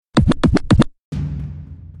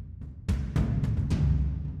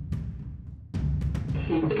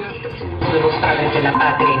Nuevos padres de la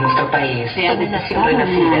patria y nuestro país, una nación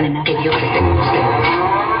renacida, que Dios esté con ustedes.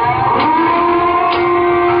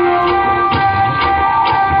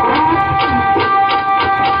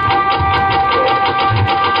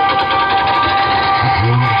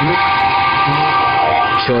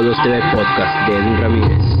 Cholos TV Podcast de Edwin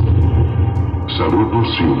Ramírez.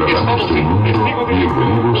 Saludos ciudadanos del mundo,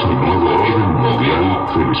 bienvenidos al nuevo orden mundial.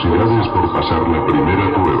 Felicidades por pasar la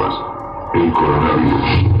primera prueba, el coronavirus.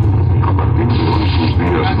 A partir de hoy sus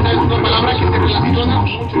días no volverán a ser los mismos,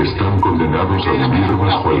 están condenados a vivir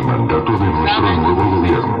bajo el mandato de nuestro nuevo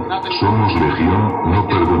gobierno. Somos legión, no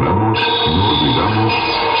perdonamos, no olvidamos,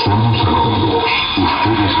 somos anónimos.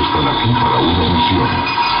 Ustedes están aquí para una misión.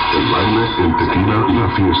 El baile, el tequila, la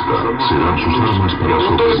fiesta serán sus armas para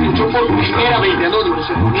sobrevivir.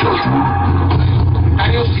 Muchos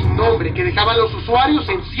comentarios sin nombre que dejaban los usuarios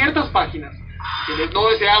en ciertas páginas quienes no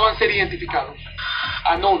deseaban ser identificados.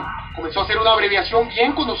 Anon comenzó a ser una abreviación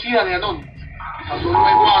bien conocida de Anon. Pasó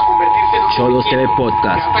luego a convertirse en un Cholos TV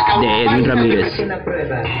Podcast de Edwin Ramírez.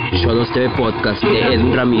 Cholos TV Podcast de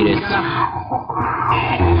Edwin Ramírez.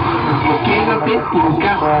 Quédate en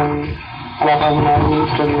casa. La página de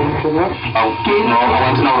historia del interior. No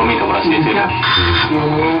aguante una bromita, por así decirlo.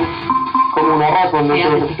 Tiene como una razón de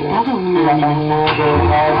ser la página de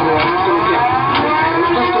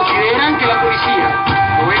Estos consideran que la policía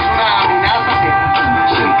no es una amenaza seria.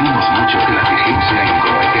 Sentimos mucho que la DGIM sea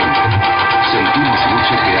incompetente. Sentimos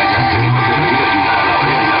mucho que haya querido pedir ayuda a la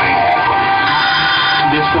hora y la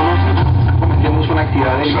desconocen, cometemos una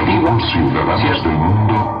actividad delictiva. Saludos ciudadanos del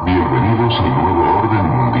mundo, bienvenidos al nuevo orden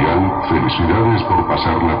mundial. Felicidades por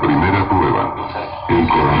pasar la primera prueba, el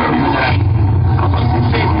coronavirus. A partir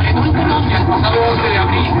de hoy sus días no volverán a ser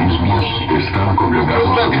los mismos, están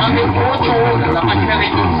condenados a vivir bajo el mandato de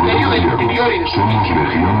nuestro nuevo gobierno. Somos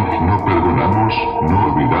legión, no perdonamos, no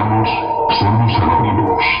olvidamos, somos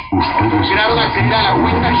anónimos. Ustedes están aquí para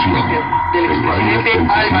una misión. El baile, el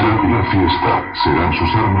tequila y la fiesta serán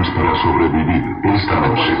sus armas para sobrevivir esta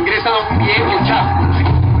noche. Ingresan a un viejo chat.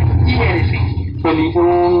 IRC.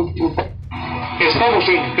 Estamos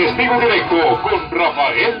en Testigo Directo con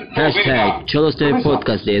Rafael Hashtag Cholos TV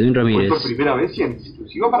Podcast de Edwin Ramírez. Por primera vez y en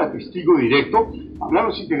exclusiva para Testigo Directo, hablan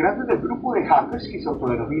los integrantes del grupo de hackers que se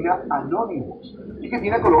autodenomina Anonymous y que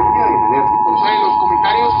tiene a Colombia de alérgico. Entonces, en los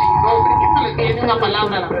comentarios sin nombre, ¿qué tal les viene una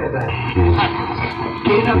palabra a la hackers?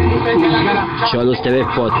 Cholos TV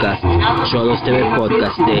Podcast. Cholos TV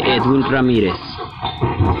Podcast de Edwin Ramírez.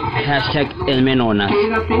 Hashtag El Menona.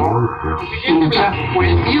 Fue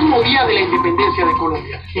el mismo día de la independencia de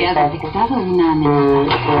Colombia. Se ha detectado una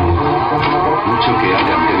amenaza. Mucho que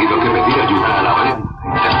hayan tenido que pedir ayuda a la hora.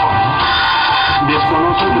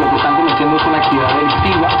 Desconocen que lo que están cometiendo es una actividad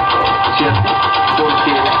delictiva, ¿cierto?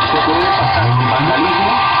 Porque se puede pasar del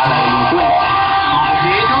vandalismo a la delincuencia.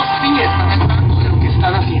 Ellos sí están al tanto de lo que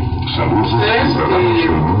están haciendo. Saludos ciudadanos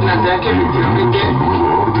del mundo, bienvenidos al nuevo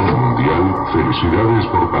orden mundial. Felicidades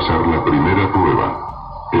por pasar la primera prueba,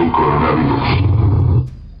 el coronavirus.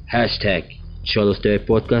 Hashtag Cholos TV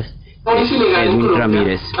Podcast. No es ilegal en Edwin Colombia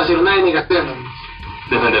Ramírez. hacer una denegación.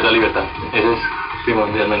 Defender la libertad. Esa es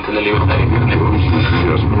primordialmente la libertad de internet. Sus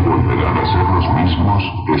días no volverán a ser los mismos,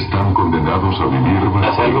 están condenados a vivir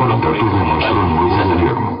bajo el mandato de nuestro nuevo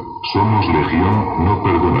gobierno. Somos legión, no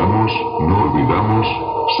perdonamos, no olvidamos,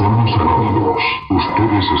 somos anónimos.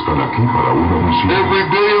 Ustedes están aquí para una misión. El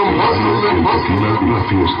baile, el tequila y la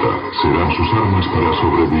fiesta serán sus armas para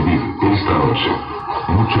sobrevivir esta noche.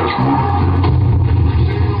 Muchas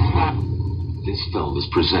This film is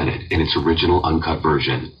presented in its original uncut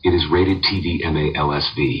version. It is rated TV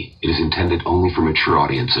MALSV. It is intended only for mature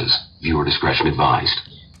audiences. Viewer discretion advised.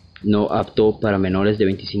 No apto para menores de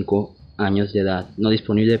 25 años de edad. No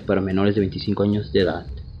disponible para menores de 25 años de edad.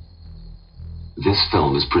 This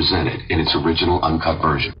film is presented in its original uncut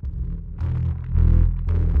version.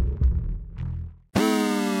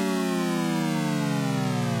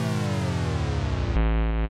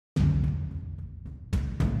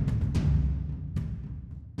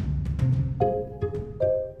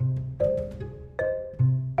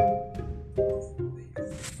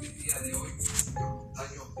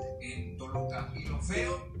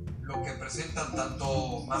 Lo que presentan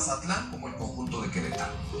tanto Mazatlán como el conjunto de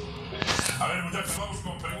Querétaro. A ver, muchachos, vamos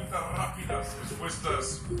con preguntas rápidas,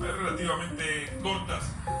 respuestas relativamente cortas.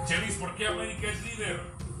 Chelis, ¿por qué América es líder?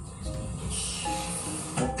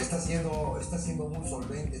 Está siendo muy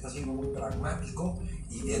solvente, está siendo muy pragmático,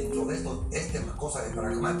 y dentro de esto, esta cosa de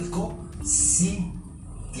pragmático, sí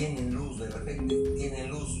tienen luz de repente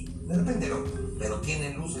no, pero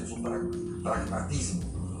tienen luz en su pragmatismo.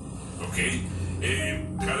 Ok.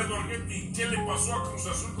 Jared Borghetti, ¿qué le pasó a Cruz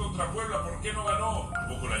Azul contra Puebla? ¿Por qué no ganó?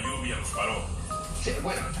 Tampoco la lluvia los paró. Sí,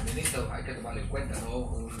 bueno, también esto hay que tomarlo en cuenta, ¿no?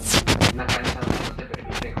 Una cancha donde no te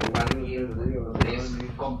permite jugar bien,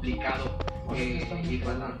 es complicado ir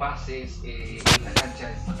a dar pases, la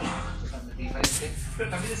cancha es totalmente diferente, pero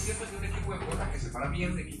también es cierto que un equipo de Puebla que se para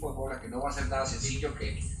bien, un equipo de Puebla que no va a ser nada sencillo,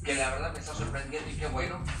 que la verdad me está sorprendiendo y que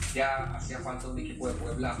bueno, ya hacía falta un equipo de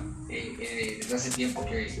Puebla desde hace tiempo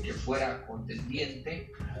que fuera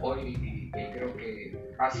contendiente. Hoy creo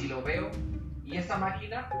que así lo veo. Y esta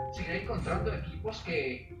máquina seguirá encontrando equipos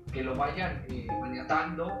que lo vayan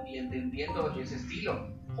maniatando y entendiendo ese estilo.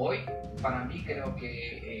 Hoy, para mí, creo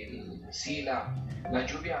que sí, la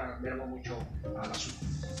lluvia merma mucho al azul.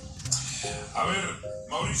 A ver,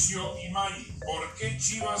 Mauricio y May, ¿por qué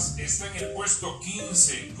Chivas está en el puesto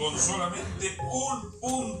 15 con solamente un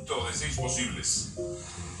punto de 6 posibles?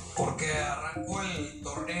 Porque arrancó el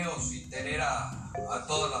torneo sin tener a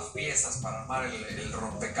todas las piezas para armar el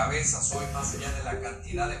rompecabezas. Hoy, más allá de la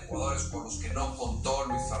cantidad de jugadores con los que no contó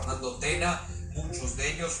Luis Fernando Tena, muchos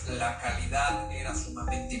de ellos, la calidad era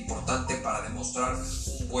sumamente importante para demostrar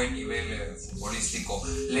un buen nivel futbolístico.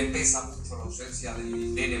 Le pesa mucho la ausencia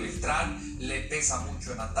del Nene Beltrán, le pesa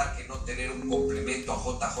mucho en ataque no tener un complemento a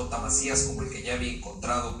JJ Macías como el que ya había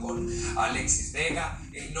encontrado con Alexis Vega,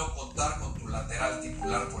 el no contar con tu lateral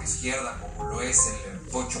titular por izquierda como lo es el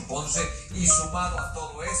Pocho Ponce, y sumado a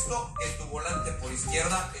todo esto, que tu volante por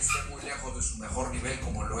izquierda esté muy lejos de su mejor nivel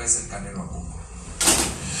como lo es el Canelo Angulo.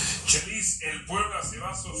 Chelis, ¿el Puebla se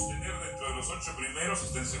va a sostener dentro de los 8 primeros?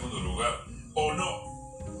 ¿Está en segundo lugar o no?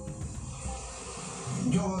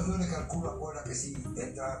 Yo le calculo a Puebla que sí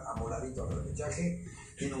entra amoladito al repechaje.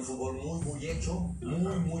 Tiene un fútbol muy hecho,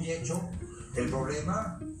 muy hecho. El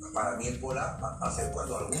problema, para mí, el Puebla va a ser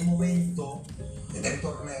cuando algún momento en el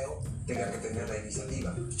torneo tenga que tener la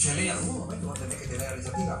iniciativa. En algún momento va a tener que tener la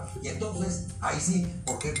iniciativa. Y entonces, ahí sí,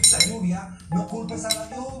 porque la lluvia, no culpes a la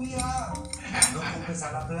lluvia, no culpes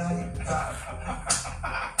a la playa. O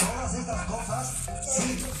sea, todas estas cosas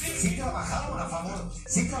sí trabajaron a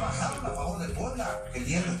favor del Puebla el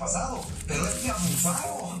viernes pasado, pero es que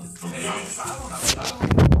abusaron,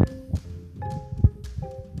 abusaron.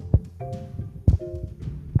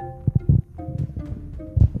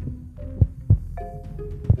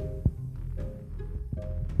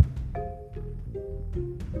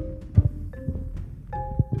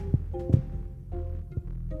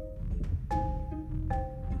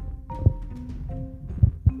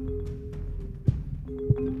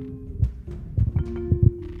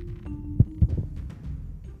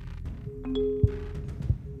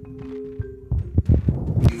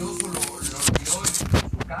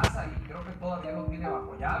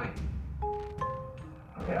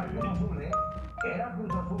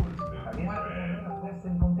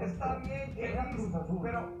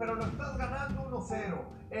 Pero lo estás ganando 1-0.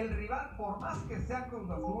 El rival, por más que sea Cruz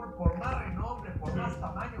Azul, por más renombre, por más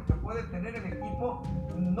tamaño que puede tener el equipo,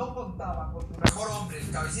 no contaba con su mejor hombre, el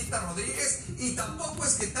Cabecita Rodríguez, y tampoco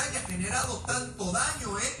es que te haya generado tanto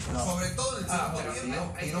daño, No. sobre todo en el segundo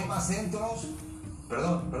tiempo. Tiró más centros.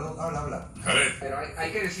 Perdón, habla. Pero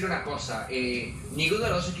hay que decir una cosa, ninguno de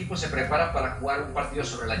los dos equipos se prepara para jugar un partido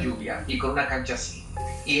sobre la lluvia y con una cancha así.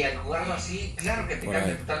 Y al jugarlo así, claro que te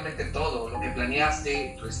cambia totalmente todo, lo que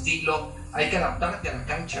planeaste, tu estilo, hay que adaptarte a la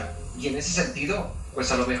cancha. Y en ese sentido, pues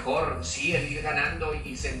a lo mejor sí, el ir ganando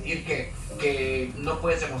y sentir que no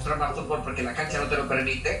puedes demostrar más fútbol porque la cancha no te lo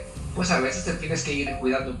permite, pues a veces te tienes que ir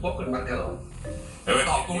cuidando un poco el marcador.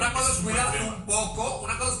 No, una cosa es cuidarte un poco,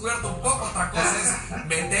 otra cosa es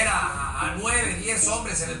meter a 9, 10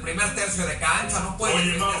 hombres en el primer tercio de cancha, no puedes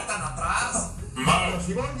meter tan atrás. Pero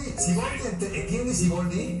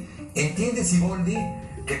entiende Siboldi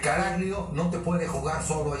que Caraglio no te puede jugar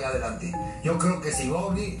solo allá adelante. Yo creo que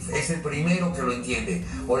Siboldi es el primero que lo entiende.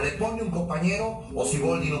 O le pone un compañero o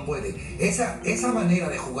Siboldi no puede. Esa manera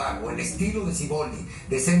de jugar o el estilo de Siboldi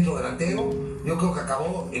de centro delantero, yo creo que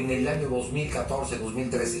acabó en el año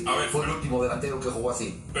 2014-2013. Fue el último delantero que jugó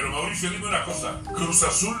así. Pero Mauricio, dime una cosa, ¿Cruz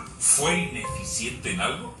Azul fue ineficiente en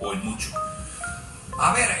algo o en mucho?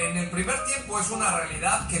 A ver, en el primer tiempo es una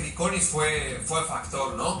realidad que Viconis fue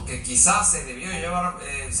factor, ¿no? Que quizás se debió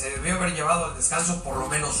haber llevado al descanso por lo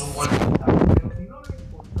menos un gol. Pero si no lo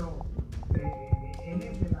encontró en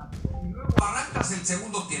ese lapso y luego arrancas el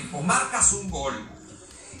segundo tiempo, marcas un gol,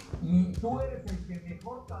 tú eres el que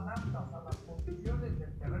mejor te adaptas a las condiciones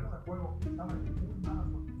del terreno de juego, que estaban en muy malas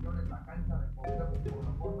condiciones la cancha de Cuauhtémoc por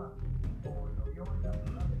la forma como lo vio en la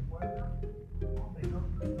ciudad de Puebla. Hombre, no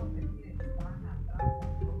te tires tan atrás.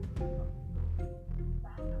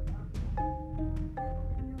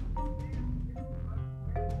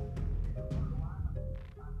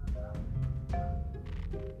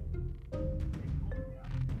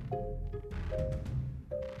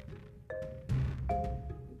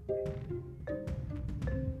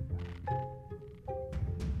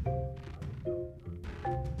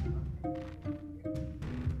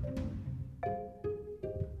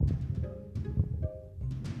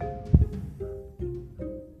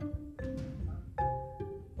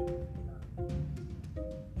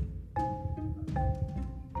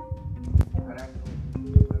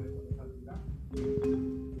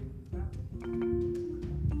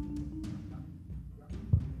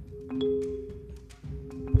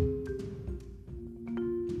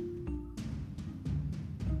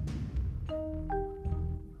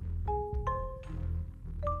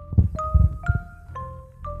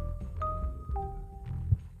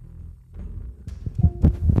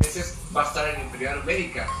 va a estar en Imperial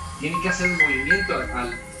América. Tiene que hacer un movimiento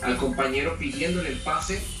al compañero pidiéndole el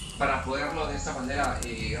pase para poderlo de esta manera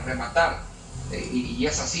rematar. Y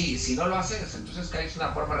es así, si no lo haces, entonces caes en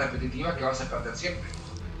una forma repetitiva que vas a perder siempre.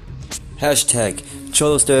 Hashtag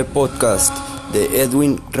Cholos TV Podcast de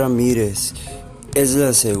Edwin Ramírez. Es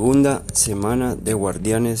la segunda semana de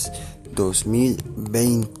Guardianes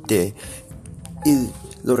 2020 y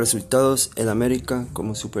los resultados: el América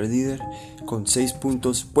como superlíder con 6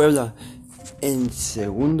 puntos, Puebla en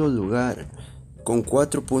segundo lugar con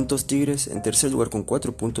 4 puntos, Tigres en tercer lugar con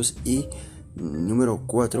 4 puntos y número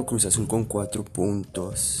 4 Cruz Azul con 4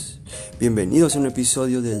 puntos. Bienvenidos a un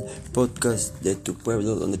episodio del podcast de tu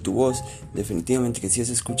pueblo, donde tu voz definitivamente que sí es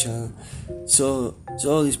escuchada, solo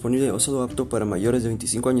disponible o solo apto para mayores de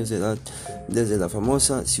 25 años de edad, desde la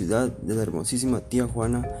famosa ciudad de la hermosísima Tía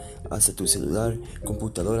Juana hasta tu celular,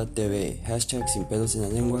 computadora, TV. Hashtag sin pelos en la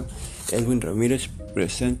lengua. Edwin Ramírez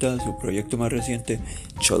presenta su proyecto más reciente,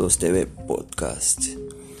 Cholos TV Podcast.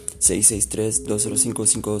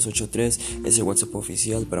 663-205-5283 es el WhatsApp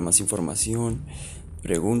oficial para más información,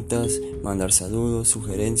 preguntas, mandar saludos,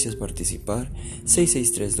 sugerencias, participar.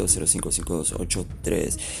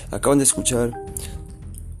 663-205-5283. Acaban de escuchar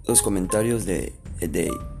los comentarios de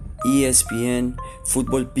ESPN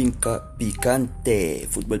Fútbol Picante.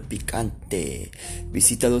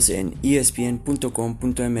 Visítalos en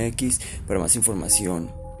espn.com.mx para más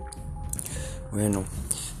información. Bueno,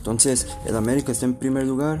 entonces el América está en primer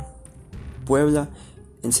lugar, Puebla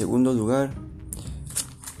en segundo lugar.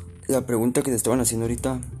 La pregunta que te estaban haciendo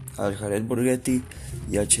ahorita al Jared Borghetti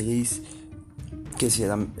y a Chelis, que si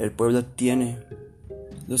el Puebla tiene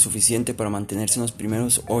lo suficiente para mantenerse en los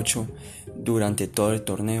primeros 8 durante todo el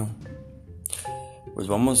torneo. Pues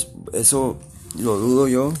vamos, eso lo dudo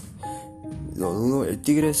yo, lo dudo. El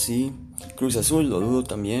Tigres sí, Cruz Azul lo dudo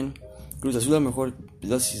también. Cruz Azul a lo mejor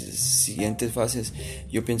las siguientes fases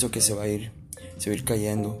yo pienso que se va a ir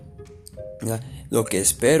cayendo. ¿Verdad? Lo que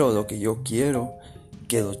espero, lo que yo quiero,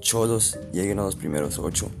 que los Cholos lleguen a los primeros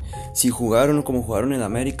 8. Si jugaron como jugaron en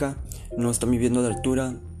América, no están viviendo a la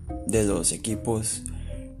altura de los equipos,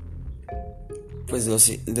 pues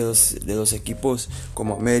de los equipos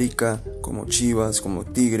como América, como Chivas, como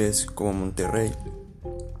Tigres, como Monterrey.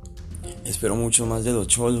 Espero mucho más de los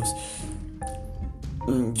Cholos.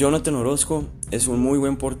 Jonathan Orozco es un muy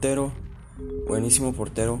buen portero, buenísimo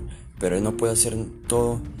portero, pero él no puede hacer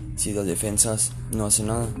todo si las defensas no hacen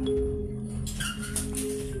nada.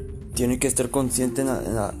 Tiene que estar consciente en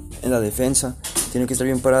la defensa, tiene que estar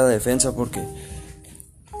bien parada la defensa, porque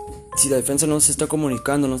si la defensa no se está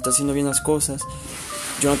comunicando, no está haciendo bien las cosas,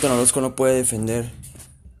 Jonathan Orozco no puede defender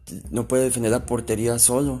la portería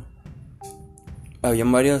solo.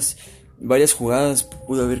 Habían varias jugadas,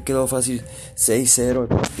 pudo haber quedado fácil 6-0 el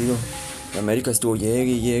partido. América estuvo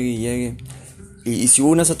llegue. Y sí hubo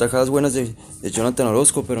unas atajadas buenas de Jonathan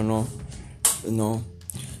Orozco, pero no.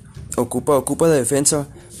 Ocupa la defensa.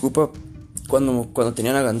 Ocupa cuando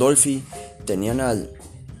tenían a Gandolfi, tenían al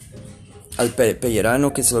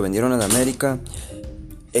Pellerano, que se lo vendieron a la América.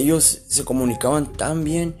 Ellos se comunicaban tan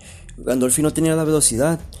bien. Gandolfi no tenía la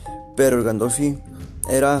velocidad, pero el Gandolfi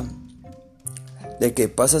era de que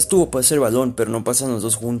pasas tú o pasas el balón, pero no pasan los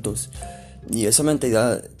dos juntos. Y esa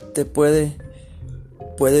mentalidad te puede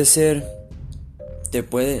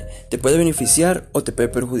beneficiar o te puede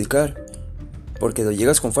perjudicar, porque lo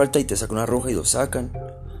llegas con falta y te sacan una roja y lo sacan.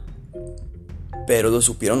 Pero lo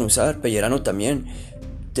supieron usar. Pellerano también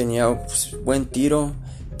tenía buen tiro,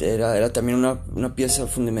 era también una pieza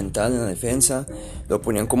fundamental en la defensa. Lo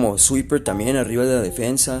ponían como sweeper también arriba de la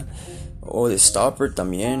defensa, o de stopper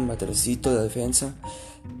también, batercito de la defensa.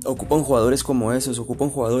 Ocupan jugadores como esos, ocupan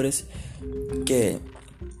jugadores que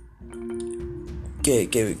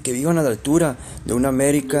vivan a la altura de un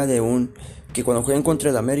América, que cuando jueguen contra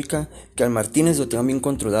el América, que al Martínez lo tengan bien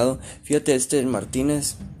controlado. Fíjate, el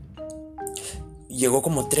Martínez llegó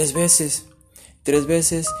como 3 veces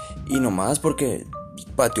y nomás porque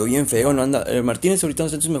pateó bien feo. No anda, el Martínez ahorita no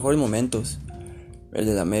está en sus mejores momentos. El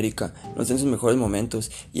de la América no está en sus mejores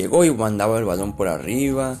momentos. Llegó y mandaba el balón por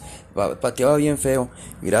arriba, pateaba bien feo,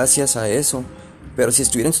 gracias a eso. Pero si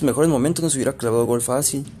estuviera en sus mejores momentos, nos hubiera clavado gol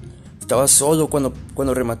fácil. Estaba solo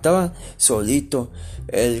cuando remataba, solito.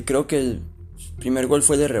 Creo que el primer gol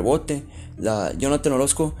fue de rebote. Jonathan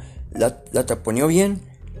Orozco la taponeó bien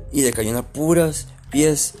y le cayó en puras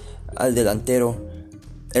pies al delantero.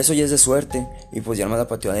 Eso ya es de suerte, y pues ya no la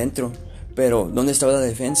pateó adentro. Pero ¿dónde estaba la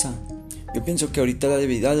defensa? Yo pienso que ahorita la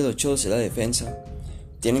debilidad de los Cholos es la defensa.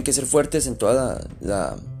 Tienen que ser fuertes en toda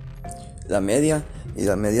la media, y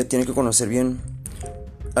la media tiene que conocer bien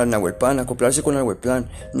a Nahuel Pan, acoplarse con Nahuel Pan.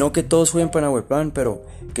 No que todos jueguen para Nahuel Pan, pero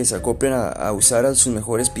que se acoplen a usar a sus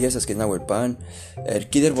mejores piezas, que es Nahuel Pan. El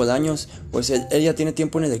Kider Bolaños, pues él ya tiene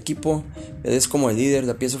tiempo en el equipo, él es como el líder,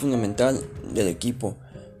 la pieza fundamental del equipo.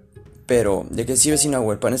 Pero ¿de qué sirve si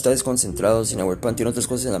Nahuel Pan está desconcentrado, si Nahuel Pan tiene otras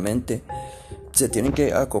cosas en la mente? Se tienen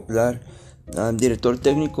que acoplar. Director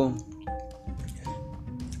técnico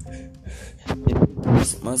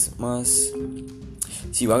más.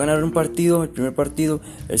 Si va a ganar un partido, el primer partido,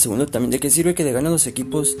 el segundo también. ¿De qué sirve que le ganen los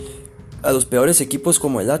equipos, a los peores equipos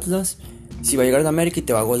como el Atlas, si va a llegar a América y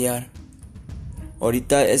te va a golear?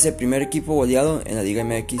 Ahorita es el primer equipo goleado en la Liga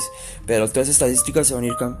MX, pero otras estadísticas se van a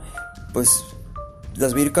ir pues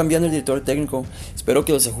las va a ir cambiando el director técnico. Espero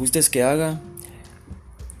que los ajustes que haga,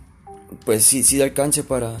 pues sí le alcance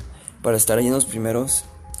para estar ahí en los primeros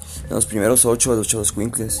 8 de los Cholos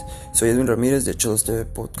Quinkles. Soy Edwin Ramírez de Cholos TV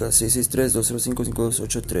Podcast.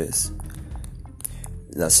 663-205-5283.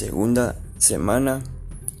 La segunda semana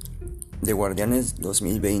de Guardianes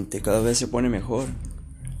 2020 cada vez se pone mejor.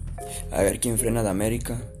 A ver quién frena a la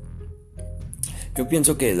América. Yo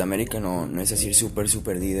pienso que el América no es decir super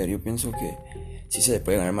líder. Yo pienso que sí se le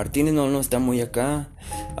puede ganar. Martínez no está muy acá.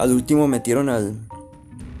 Al último metieron al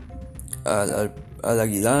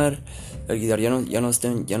Aguilar. El Aguilar ya no está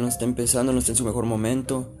empezando, no está en su mejor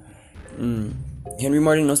momento. Henry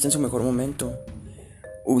Martin no está en su mejor momento.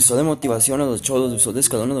 Usó de motivación a los Cholos, usó de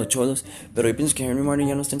escalón a los Cholos, pero yo pienso que Henry Martin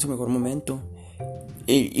ya no está en su mejor momento.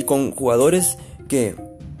 Y con jugadores que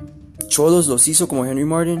Cholos los hizo como Henry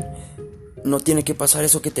Martin, no tiene que pasar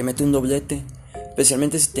eso que te mete un doblete,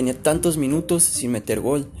 especialmente si tenía tantos minutos sin meter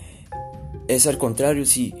gol. Es al contrario,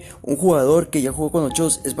 si un jugador que ya jugó con los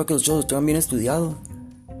Cholos, es para que los Cholos tengan bien estudiado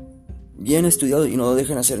y no lo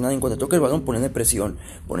dejen hacer nada. En cuanto toque el balón, ponerle presión.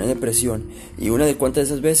 Y una de cuantas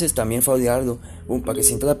de esas veces también faulearlo, para que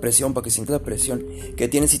sienta la presión. ¿Qué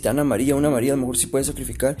tiene si te dan amarilla? Una amarilla a lo mejor sí puede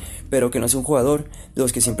sacrificar, pero que no sea un jugador de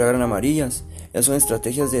los que siempre agarran amarillas. Esas son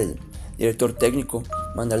estrategias del director técnico.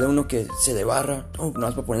 Mandarle a uno que se le barra, nada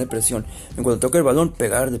más para ponerle presión. En cuanto toque el balón,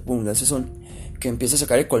 pegarle, Esos son que empieza a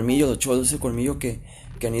sacar el colmillo, los Cholos, ese colmillo que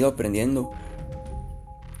han ido aprendiendo.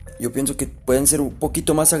 Yo pienso que pueden ser un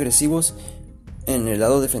poquito más agresivos en el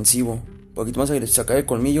lado defensivo. Sacar el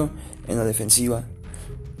colmillo en la defensiva.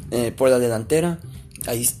 Por la delantera,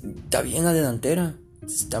 ahí está bien la delantera.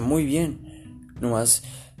 Está muy bien. Nomás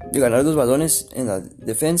de ganar los balones en la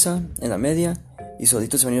defensa, en la media. Y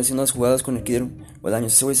solito se van a ir haciendo las jugadas con el Kider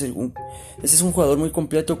Bolaños. Ese es un jugador muy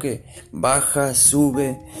completo que baja,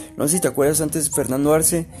 sube. No sé si te acuerdas antes, Fernando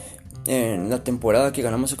Arce, en la temporada que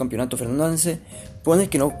ganamos el campeonato, Fernando Arce pone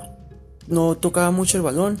que no tocaba mucho el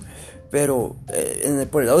balón, pero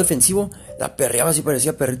por el lado defensivo la perreaba, así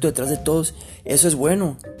parecía perrito detrás de todos. Eso es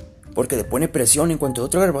bueno, porque le pone presión. En cuanto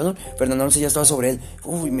otro agarra el balón, Fernando Arce ya estaba sobre él.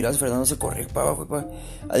 Mirá, Fernando se corre para abajo.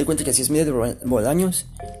 Haz de cuenta que así es Mider Bolaños,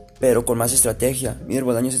 pero con más estrategia. Mider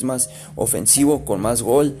Bolaños es más ofensivo, con más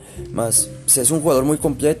gol, es un jugador muy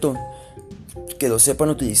completo, que lo sepan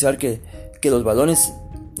utilizar, que los balones,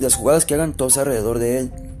 las jugadas que hagan todos alrededor de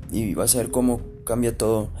él, y vas a ver cómo cambia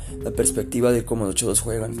todo la perspectiva de cómo los Cholos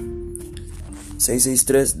juegan.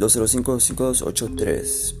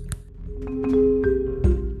 663-205-5283.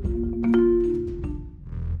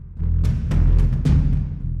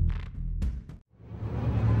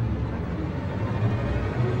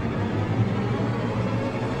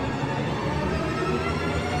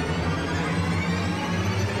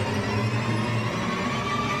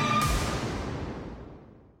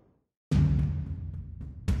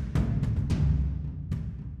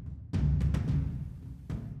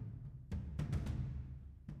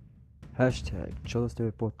 Hashtag Cholos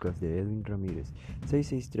TV Podcast de Edwin Ramírez.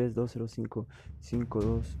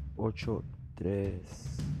 663-205-5283.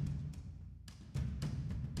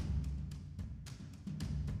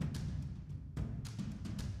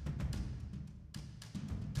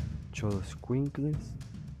 Cholos Quinkles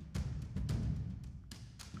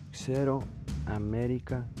 0,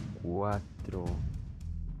 América 4.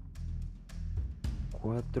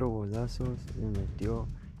 4 golazos le metió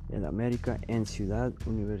el América en Ciudad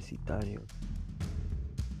Universitaria.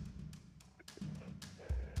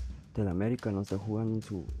 El América no está jugando en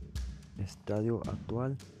su estadio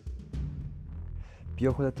actual.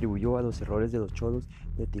 Piojo le atribuyó a los errores de los Cholos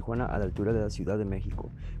de Tijuana a la altura de la Ciudad de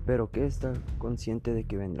México, pero que está consciente de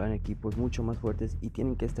que vendrán equipos mucho más fuertes y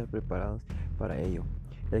tienen que estar preparados para ello.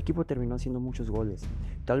 El equipo terminó haciendo muchos goles.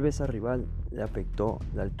 Tal vez al rival le afectó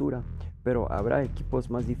la altura, pero habrá equipos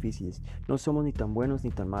más difíciles. No somos ni tan buenos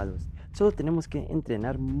ni tan malos. Solo tenemos que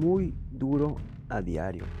entrenar muy duro a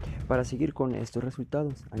diario para seguir con estos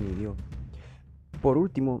resultados, añadió. Por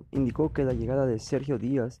último, indicó que la llegada de Sergio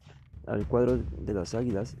Díaz al cuadro de las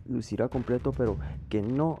Águilas lucirá completo, pero que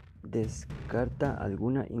no descarta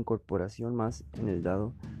alguna incorporación más en el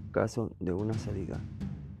dado caso de una salida.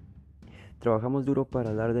 Trabajamos duro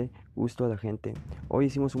para darle gusto a la gente. Hoy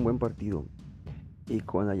hicimos un buen partido y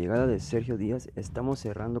con la llegada de Sergio Díaz estamos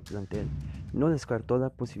cerrando plantel. No descartó la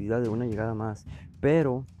posibilidad de una llegada más,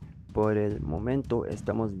 pero por el momento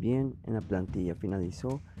estamos bien en la plantilla.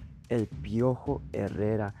 Finalizó el Piojo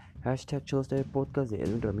Herrera. Hashtag Cholos TV Podcast de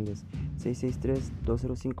Edwin Ramírez.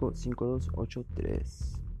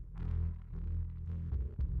 663-205-5283.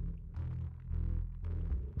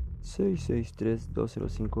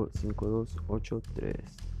 663-205-5283.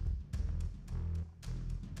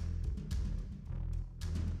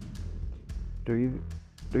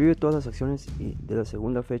 Revive todas las acciones de la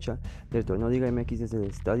segunda fecha del torneo Liga MX desde el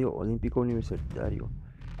Estadio Olímpico Universitario.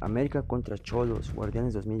 América contra Cholos,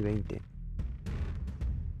 Guardianes 2020.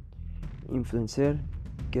 Influencer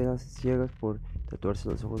queda ciegas por tatuarse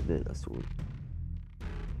los ojos del azul.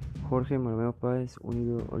 Jorge Marmeo Páez, un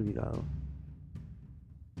ídolo olvidado.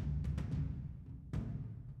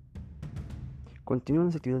 Continúan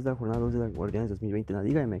las actividades de la jornada 2 de la Guardianes 2020 en la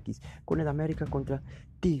Liga MX con el América contra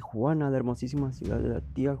Tijuana. La hermosísima ciudad de la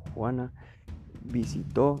Tijuana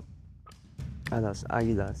visitó a las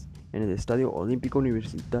Águilas en el Estadio Olímpico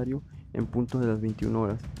Universitario en punto de las 21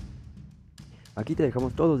 horas. Aquí te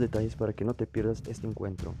dejamos todos los detalles para que no te pierdas este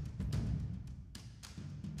encuentro.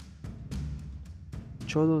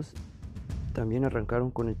 Cholos también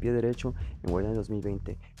arrancaron con el pie derecho en Guardianes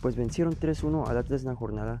 2020, pues vencieron 3-1 al Atlas en la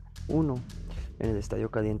jornada 1 en el Estadio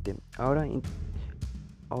Caliente. Ahora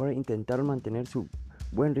intentaron mantener su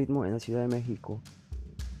buen ritmo en la Ciudad de México.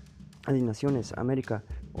 Alineaciones: América,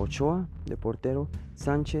 Ochoa de portero,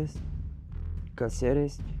 Sánchez,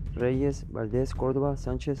 Cáceres, Reyes, Valdés, Córdoba,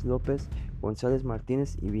 Sánchez, López, González,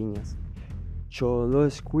 Martínez y Viñas.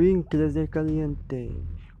 Xoloescuincles de Caliente: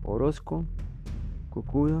 Orozco,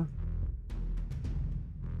 Cúcuta,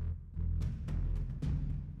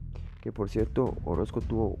 que por cierto Orozco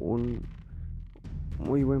tuvo un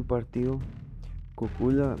muy buen partido.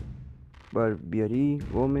 Cúcuta, Barbieri,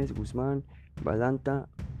 Gómez, Guzmán, Balanta,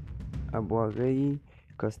 Aboagui,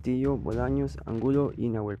 Castillo, Bolaños, Angulo y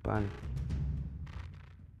Nahuelpan.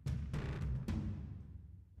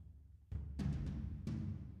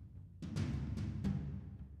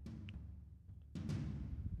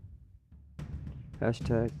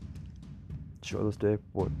 Hashtag Cholos TV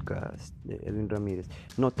Podcast de Edwin Ramírez.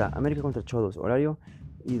 Nota: América contra Cholos. Horario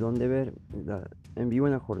y dónde ver en vivo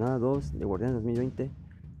en la jornada 2 de Guardianes 2020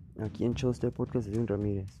 aquí en Cholos TV Podcast de Edwin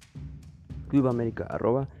Ramírez. Club América,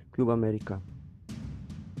 @Club América.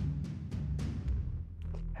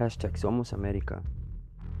 Hashtag Somos América.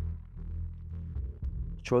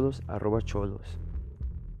 Cholos, @Cholos.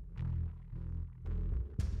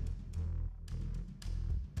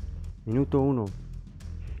 Minuto 1.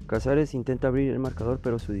 Cáceres intenta abrir el marcador,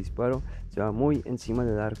 pero su disparo se va muy encima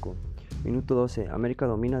del arco. Minuto 12. América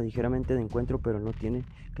domina ligeramente el encuentro, pero no tiene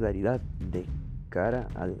claridad de cara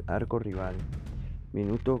al arco rival.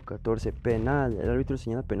 Minuto 14. Penal. El árbitro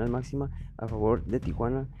señala penal máxima a favor de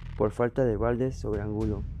Tijuana por falta de Valdés sobre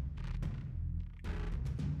Angulo.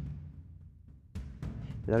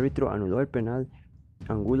 El árbitro anuló el penal.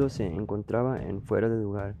 Angulo se encontraba en fuera de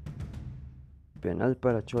lugar. Penal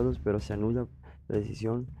para Cholos, pero se anula la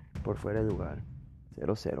decisión por fuera de lugar.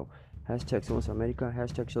 0-0. Hashtag Somos América.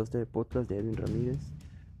 Hashtag Cholos TV Podcast de Edwin Ramírez.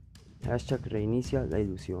 Hashtag Reinicia la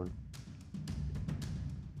ilusión.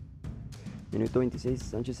 Minuto 26.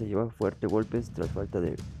 Sánchez se lleva fuertes golpes tras falta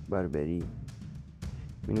de Barbieri.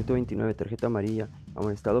 Minuto 29. Tarjeta amarilla.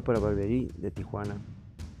 Amonestado para Barbieri de Tijuana.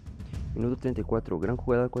 Minuto 34. Gran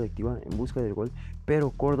jugada colectiva en busca del gol,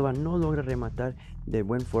 pero Córdoba no logra rematar de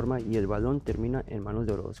buena forma y el balón termina en manos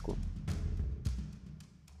de Orozco.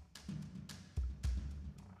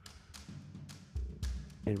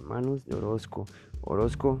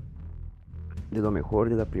 Orozco, de lo mejor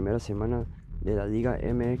de la primera semana de la Liga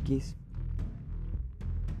MX.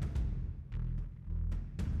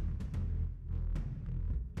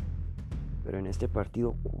 Pero en este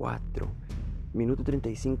partido 4. Minuto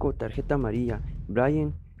 35, tarjeta amarilla.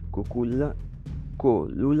 Brian Colula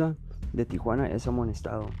de Tijuana es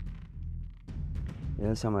amonestado.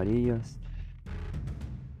 Las amarillas.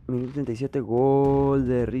 Minuto 37, gol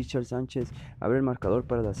de Richard Sánchez. Abre el marcador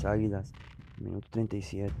para las Águilas. Minuto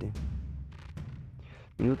 37.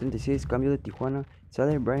 Minuto 36, cambio de Tijuana.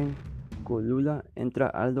 Sale Brian Colula, entra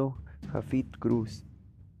Aldo Jafit Cruz.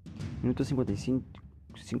 Minuto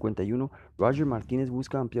 51, Roger Martínez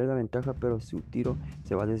busca ampliar la ventaja, pero su tiro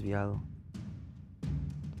se va desviado.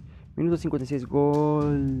 Minuto 56,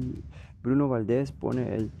 gol. Bruno Valdés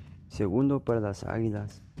pone el segundo para las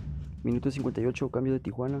Águilas. Minuto 58, cambio de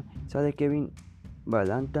Tijuana. Sale Kevin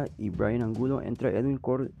Balanta y Brian Angulo. Entra Edwin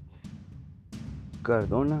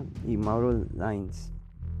Cardona y Mauro Lines.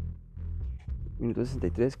 Minuto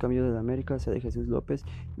 63, cambio de América. Sale Jesús López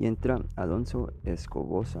y entra Alonso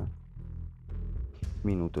Escobosa.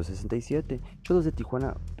 Minuto 67, Cholos de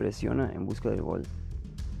Tijuana presiona en busca del gol.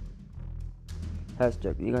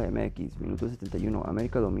 Hashtag Liga MX. Minuto 71,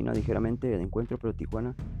 América domina ligeramente el encuentro, pero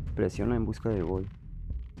Tijuana presiona en busca del gol.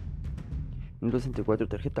 Minuto 64,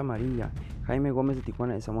 tarjeta amarilla. Jaime Gómez de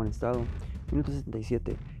Tijuana es amonestado. Minuto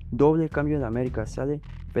 77, doble cambio de América. Sale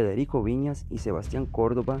Federico Viñas y Sebastián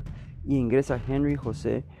Córdoba y ingresa Henry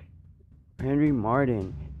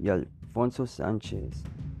Martin y Alfonso Sánchez.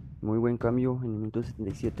 Muy buen cambio en el minuto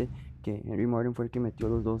 77, que Henry Martin fue el que metió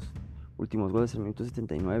los dos últimos goles. En el minuto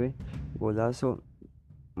 79, golazo.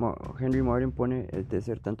 Henry Martin pone el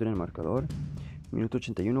tercer tanto en el marcador. Minuto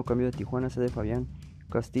 81, cambio de Tijuana. Sale Fabián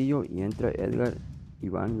Castillo y entra Edgar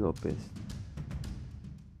Iván López.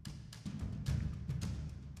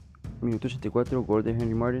 Minuto 84, gol de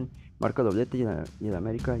Henry Martin. Marca doblete y el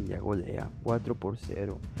América ya golea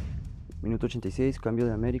 4-0. Minuto 86, cambio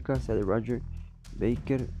de América. Sale Roger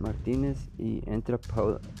Baker Martínez y entra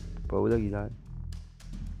Paul Aguilar.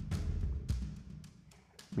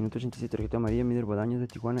 Minuto 87, tarjeta amarilla. Mider Bolaños de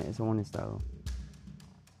Tijuana es amonestado.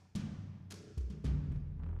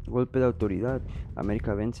 Golpe de autoridad.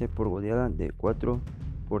 América vence por goleada de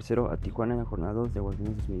 4-0 a Tijuana en la jornada 2 de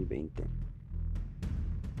Aguascalientes 2020.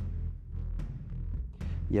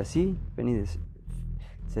 Y así,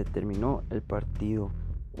 se terminó el partido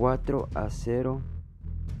 4-0.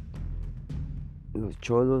 Los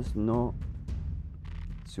Cholos no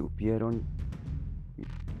supieron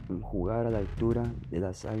jugar a la altura de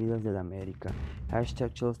las Águilas del América.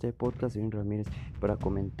 Hashtag Cholos de Podcast. Soy Ramírez. Para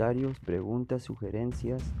comentarios, preguntas,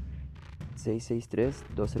 sugerencias,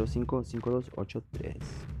 663-205-5283.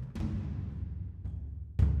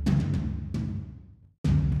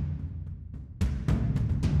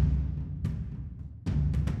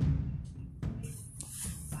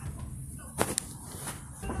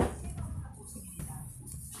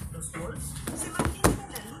 Los Wolves se mantienen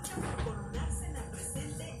en la lucha por coronarse en la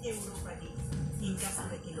presente Europa League. Y en caso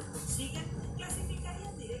de que lo consigan,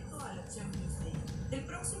 clasificarían directo a la Champions League. El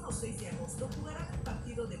próximo 6 de agosto jugarán el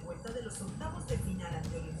partido de vuelta de los octavos de final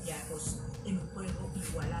ante Olympiacos, en un juego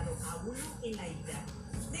igualado a 1 en la ida.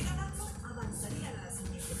 De ganarlo, avanzarían a la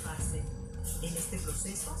siguiente fase. En este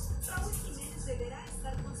proceso, Raúl Jiménez deberá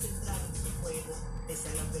estar concentrado en su juego, pese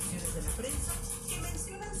a las versiones de la prensa que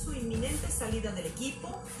mencionan su inminente salida del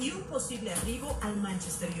equipo y un posible arribo al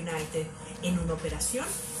Manchester United, en una operación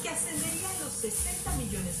que ascendería a los 60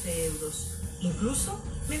 millones de euros. Incluso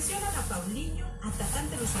mencionan a Paulinho,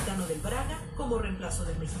 atacante lusitano del Braga, como reemplazo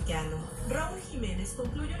del mexicano. Raúl Jiménez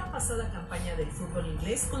concluyó la pasada campaña del fútbol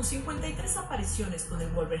inglés con 53 apariciones con el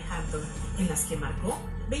Wolverhampton, en las que marcó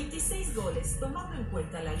 26 goles, tomando en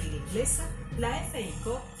cuenta la Liga Inglesa, la FA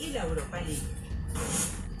Cup y la Europa League.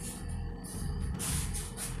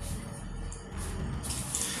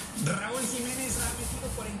 Raúl Jiménez ha metido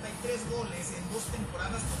 43 goles en 2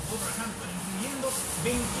 temporadas con Wolverhampton, incluyendo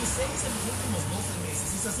 26 en los últimos 12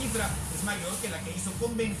 meses. Esa cifra es mayor que la que hizo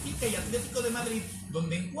con Benfica y Atlético de Madrid,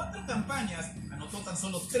 donde en 4 campañas anotó tan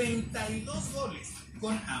solo 32 goles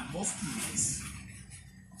con ambos clubes.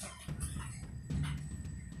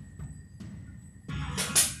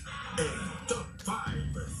 El Top 5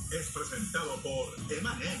 es presentado por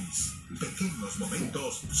M&M's. Pequeños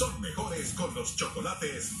momentos son mejores con los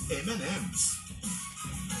chocolates M&M's.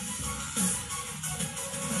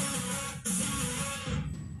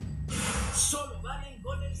 Solo valen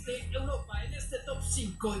goles de Europa en este top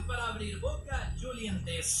 5. Y para abrir boca, Julian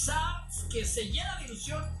de Sarts, que se llena de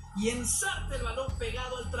ilusión y ensarta el balón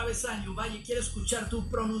pegado al travesaño. Valle, quiero escuchar tu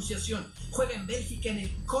pronunciación. Juega en Bélgica en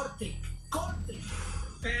el Kortrijk.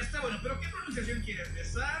 Está bueno, pero ¿qué pronunciación quieres? ¿De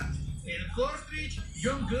Sarts? El Kortrijk,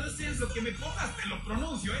 John Gusens, lo que me pongas te lo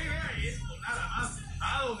pronuncio, vea esto, nada más.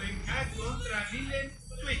 Audenka contra Lillen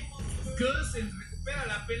Twig. Gusens recupera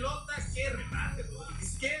la pelota, qué remate,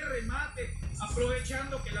 Rodríguez, qué remate.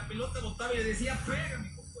 Aprovechando que la pelota botaba y le decía,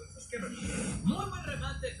 pégame con fuerzas, qué remate. Muy buen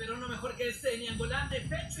remate, pero no mejor que este Niangolán de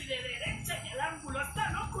pecho y de derecha en el ángulo. Está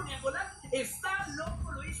loco Niangolán, está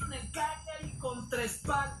loco, lo hizo en el Cagliari contra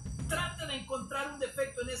Spal. Trata de encontrar un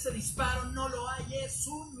defecto en ese disparo, no lo hay, es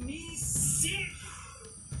un misil.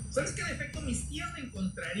 ¿Sabes qué defecto mis tías me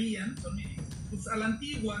encontrarían? Pues a la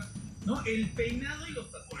antigua, ¿no? El peinado y los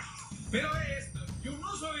tatuajes. Pero esto,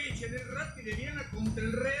 Junuzovic en el Rapid de Viena contra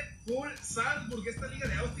el Red Bull Salzburg, esta liga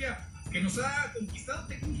de Austria que nos ha conquistado,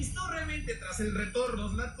 te conquistó realmente tras el retorno.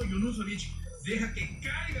 Zlatko Junuzovic deja que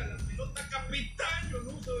caiga la pelota, capitán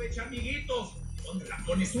Junuzovic, amiguitos, donde la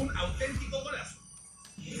pones un auténtico golazo.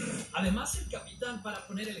 Además, el capitán, para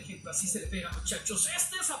poner el ejemplo, así se le pega, muchachos.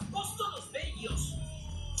 Este es Apóstolos Bellos.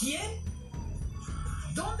 ¿Quién?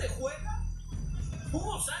 ¿Dónde juega?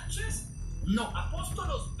 ¿Hugo Sánchez? No,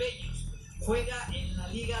 Apóstolos Bellos. Juega en la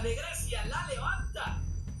Liga de Grecia, la levanta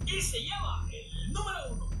y se lleva el número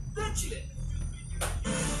 1 de Chile.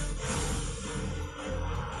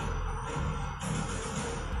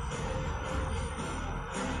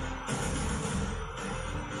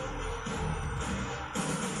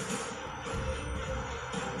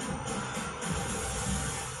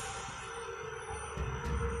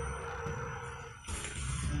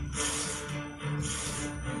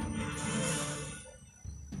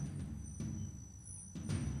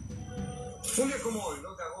 Un día como hoy,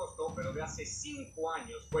 2 de agosto, pero de hace 5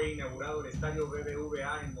 años, fue inaugurado el estadio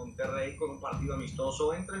BBVA en Monterrey con un partido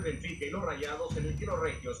amistoso entre el Benfica y los Rayados, en el que los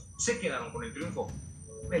regios se quedaron con el triunfo.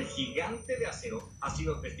 El gigante de acero ha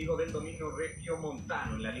sido testigo del dominio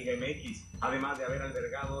regiomontano en la Liga MX, además de haber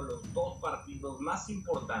albergado los 2 partidos más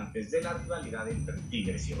importantes de la rivalidad entre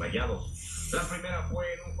Tigres y Rayados. La primera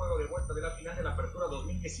fue en un juego de vuelta de la final de la Apertura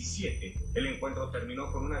 2017. El encuentro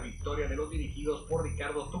terminó con una victoria de los dirigidos por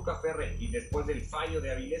Ricardo Tuca Ferretti después del fallo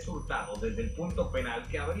de Avilés Hurtado desde el punto penal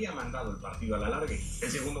que habría mandado el partido a la largue.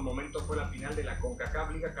 El segundo momento fue la final de la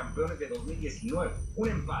CONCACAF Liga Campeones de 2019. Un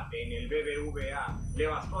empate en el BBVA le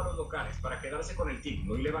bastó a los locales para quedarse con el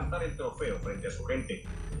título y levantar el trofeo frente a su gente.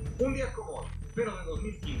 Un día como hoy, pero de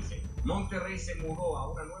 2015, Monterrey se mudó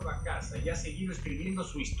a una nueva casa y ha seguido escribiendo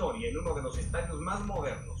su historia en uno de los estadios más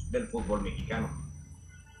modernos del fútbol mexicano.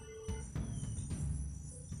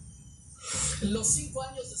 Los 5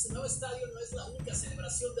 años de su nuevo estadio no es la única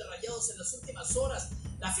celebración de Rayados en las últimas horas.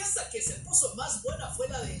 La fiesta que se puso más buena fue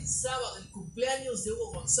la del sábado, el cumpleaños de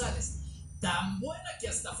Hugo González. Tan buena que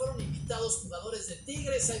hasta fueron invitados jugadores de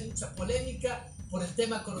Tigres. Hay mucha polémica por el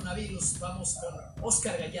tema coronavirus. Vamos con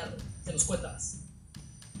Oscar Gallardo, que nos cuenta más.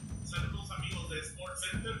 Saludos amigos de Sports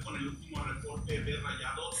Center con el último reporte de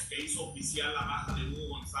Rayados, que hizo oficial la baja de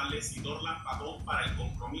Hugo González y Dorlan Pavón para el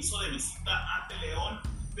compromiso de visita ante León,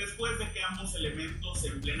 después de que ambos elementos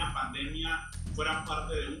en plena pandemia fueran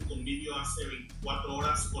parte de un convivio hace 24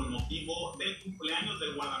 horas con motivo del cumpleaños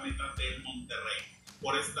del guardameta del Monterrey.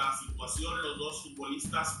 Por esta situación, los dos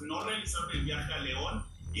futbolistas no realizaron el viaje a León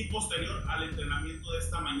y posterior al entrenamiento de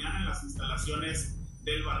esta mañana en las instalaciones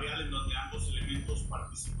del Barrial, en donde ambos elementos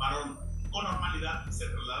participaron con normalidad, se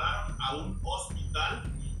trasladaron a un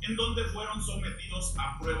hospital en donde fueron sometidos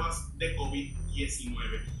a pruebas de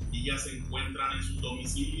COVID-19 y ya se encuentran en sus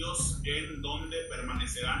domicilios, en donde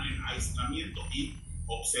permanecerán en aislamiento y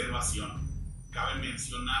observación. Cabe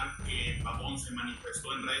mencionar que Pavón se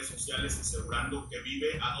manifestó en redes sociales asegurando que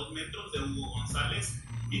vive a 2 metros de Hugo González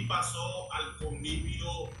y pasó al convivio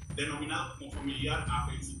denominado como familiar a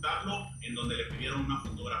felicitarlo, en donde le pidieron una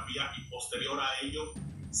fotografía y posterior a ello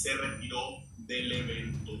se retiró del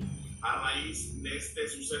evento. A raíz de este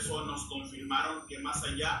suceso nos confirmaron que más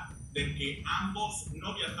allá de que ambos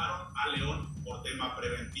no viajaron a León por tema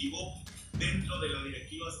preventivo, dentro de la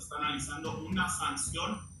directiva se está analizando una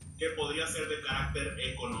sanción que podría ser de carácter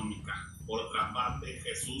económica. Por otra parte,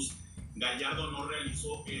 Jesús Gallardo no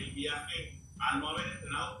realizó el viaje al no haber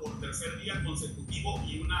entrenado por tercer día consecutivo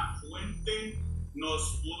y una fuente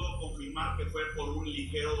nos pudo confirmar que fue por un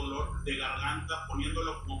ligero dolor de garganta,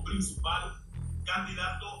 poniéndolo como principal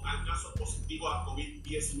candidato al caso positivo a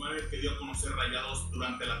COVID-19 que dio a conocer Rayados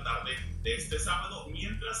durante la tarde de este sábado,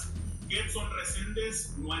 mientras que Edson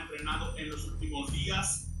Reséndez no ha entrenado en los últimos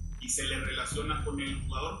días y se le relaciona con el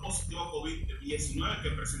jugador positivo a COVID-19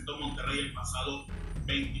 que presentó Monterrey el pasado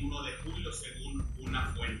 21 de julio, según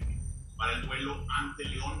una fuente. Para el duelo ante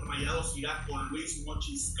León, Rayados irá con Luis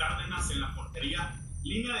Mochis Cárdenas en la portería,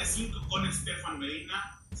 línea de 5 con Estefan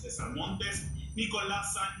Medina, César Montes,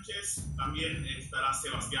 Nicolás Sánchez, también estará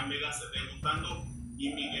Sebastián Vegas debutando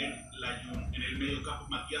y Miguel Layún. En el medio campo,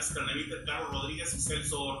 Matías Craneviter, Carlos Rodríguez y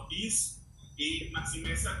Celso Ortiz. Y Maxi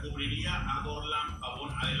Mesa cubriría a Dorlan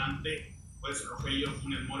Pavón. Adelante, pues Rogelio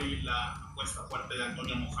Funes Mori, la apuesta fuerte de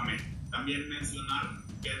Antonio Mohamed. También mencionar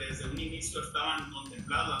que desde un inicio estaban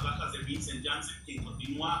contempladas las bajas de Vincent Janssen, quien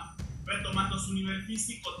continúa retomando su nivel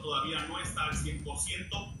físico, todavía no está al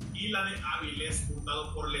 100%, y la de Avilés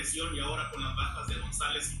Hurtado por lesión, y ahora con las bajas de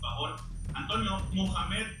González y Pavón, Antonio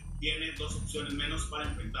Mohamed tiene 2 opciones menos para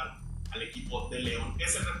enfrentar al equipo de León.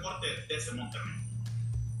 Es el reporte desde Monterrey.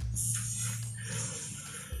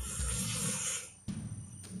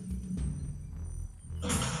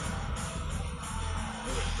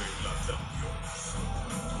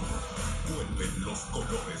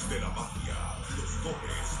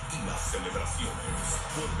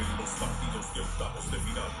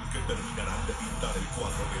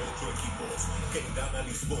 equipos que irán a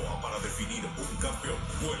Lisboa para definir un campeón.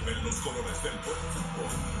 Vuelven los colores del buen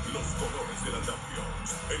fútbol, los colores de la Champions.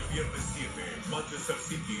 El viernes 7, Manchester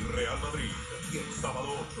City, Real Madrid. Y el sábado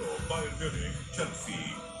 8, Bayern Múnich,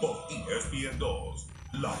 Chelsea, por ESPN 2.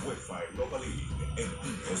 La UEFA Europa League en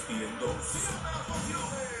ESPN 2.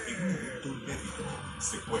 En un momento inédito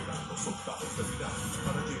se juegan los octavos de final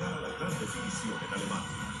para llegar a la gran definición en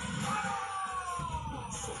Alemania.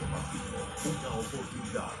 Un solo partido, una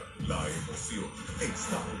oportunidad, la emoción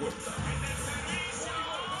está de vuelta.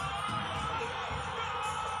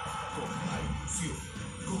 Con la ilusión,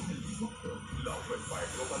 con el fútbol, la UEFA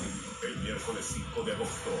Europa League. El miércoles 5 de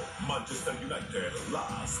agosto, Manchester United,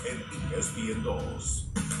 Las en ESPN 2.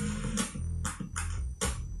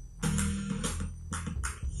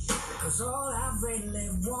 Cause all I really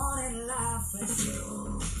want in life is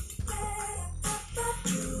you.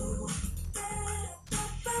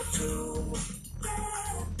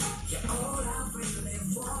 Yeah, all I really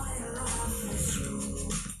want in life is you.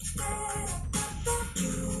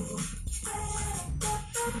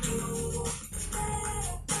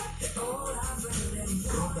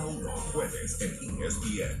 Ronda 1, jueves en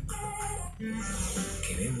ESPN.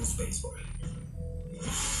 Queremos béisbol.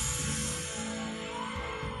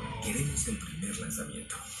 Queremos el primer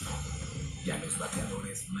lanzamiento y a los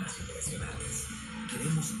bateadores más impresionantes.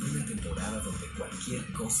 Queremos una temporada donde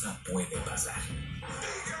cualquier cosa puede pasar.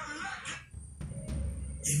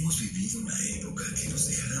 Hemos vivido una época que nos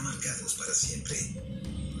dejará marcados para siempre.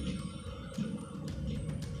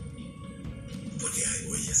 Porque hay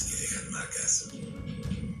huellas que dejan marcas.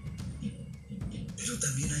 Pero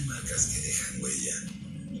también hay marcas que dejan huella.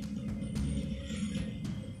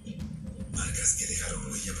 Marcas que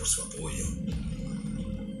dejaron huella por su apoyo.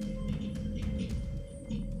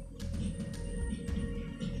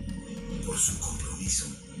 Por su compromiso.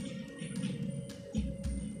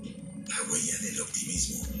 La huella del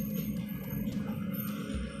optimismo.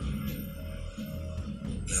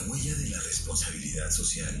 La huella de la responsabilidad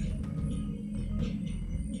social.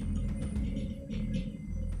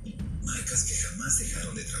 Marcas que jamás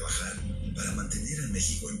dejaron de trabajar para mantener a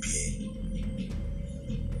México en pie.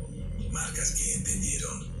 Marcas que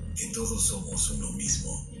entendieron que todos somos uno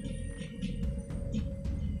mismo.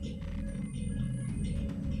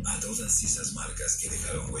 A todas esas marcas que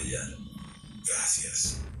dejaron huella,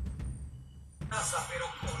 gracias. Pero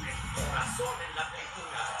con el corazón en la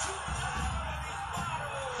tribuna.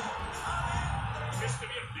 Este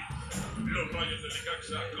viernes, los Rayos de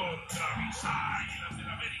Necaxa contra mis Águilas del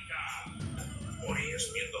América. Por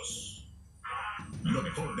ESPN 2. Lo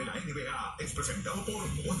mejor de la NBA es presentado por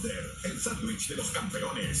Wonder, el sándwich de los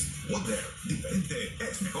campeones. Wonder, diferente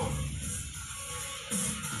es mejor.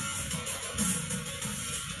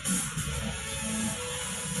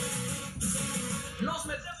 Nos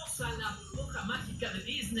metemos a la burbuja mágica de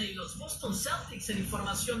Disney. Los Boston Celtics, en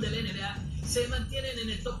información del NBA, se mantienen en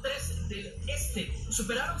el top 3 del este.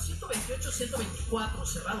 Superaron 128-124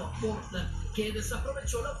 cerrado a Portland, que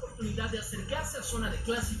desaprovechó la oportunidad de acercarse a zona de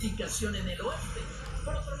clasificación en el oeste.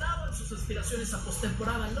 Por otro lado, en sus aspiraciones a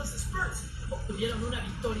postemporada, los Spurs obtuvieron una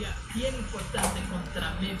victoria bien importante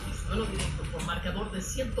contra Memphis. Duelo directo por marcador de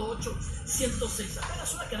 108-106.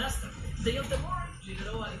 Apenas una canasta. Dejounte Murray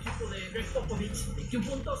lideró al equipo de Greg Popovich, 21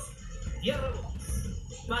 puntos, 10 rebotes.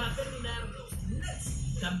 Para terminar, los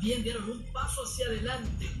Nets también dieron un paso hacia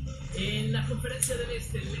adelante. En la conferencia del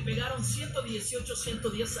Este le pegaron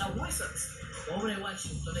 118-110 a Wizards. Pobre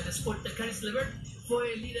Washington, el escolta Caris LeVert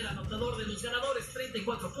fue el líder anotador de los ganadores,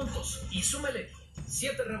 34 puntos. Y súmele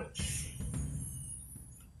 7 rebotes.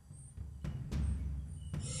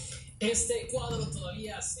 Este cuadro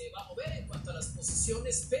todavía se va a mover en cuanto a las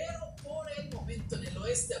posiciones, pero por el momento en el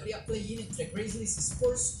oeste habría play-in entre Grizzlies y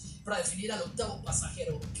Spurs para definir al octavo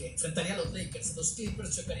pasajero que enfrentaría a los Lakers. Los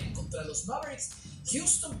Clippers chocarían contra los Mavericks,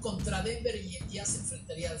 Houston contra Denver y el Jazz se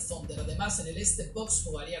enfrentaría al Thunder. Además, en el este, Bucks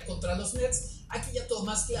jugaría contra los Nets. Aquí ya todo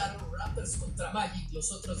más claro, Raptors contra Magic.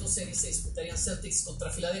 Los otros dos series se disputarían Celtics contra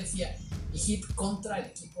Filadelfia y Heat contra el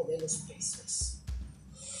equipo de los Pacers.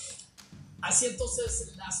 Así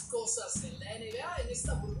entonces las cosas en la NBA, en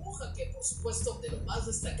esta burbuja que por supuesto de lo más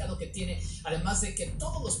destacado que tiene, además de que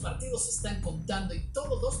todos los partidos se están contando y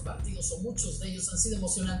todos los partidos o muchos de ellos han sido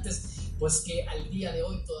emocionantes, pues que al día de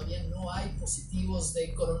hoy todavía no hay positivos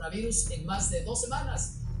de coronavirus en más de 2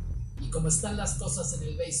 semanas. Y como están las cosas en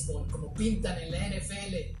el béisbol, como pintan en la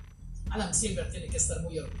NFL, Adam Silver tiene que estar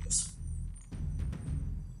muy orgulloso.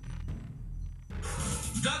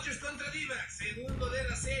 Dodgers contra D-backs, segundo de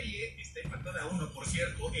la serie. Está empatada 1, por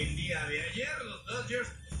cierto, el día de ayer. Los Dodgers,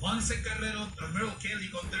 11 carreros, Merrill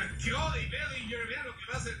Kelly contra Cody Bellinger. Vean lo que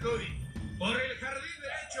va a hacer Cody. Por el jardín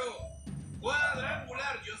derecho,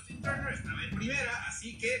 cuadrangular. Justin Turner estaba en primera,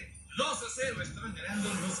 así que 2-0 estaban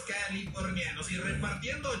ganando los californianos. Y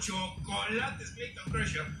repartiendo chocolates Clayton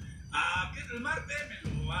Kershaw. A Ketel Marte me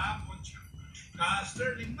lo va a ponchar. A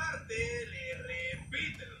Sterling Marte le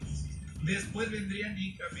repite los dos. Después vendría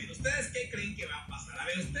Nick Camilo. ¿Ustedes qué creen que va a pasar? A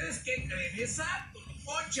ver, ¿ustedes qué creen? Exacto, lo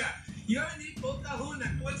poncha. Y va a venir Pocahontas,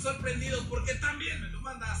 actúen sorprendidos porque también me lo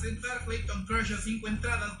manda a sentar Clayton Kershaw. 5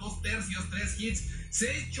 entradas, 2 tercios, 3 hits,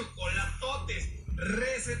 6 chocolatotes.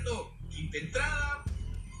 Recetó. Quinta entrada,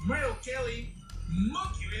 Merrill Kelly,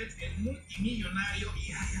 Mookie Betts, el multimillonario.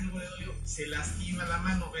 Y ay, algo le dolió. Se lastima la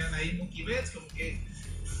mano. Vean ahí Mookie Betts, como que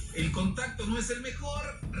el contacto no es el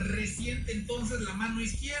mejor. Resiente entonces la mano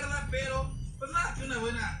izquierda, pero pues nada que una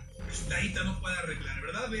buena estadita no puede arreglar,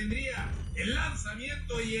 ¿verdad? Vendría el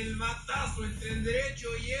lanzamiento y el batazo entre el derecho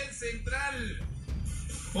y el central.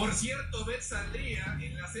 Por cierto, Betts saldría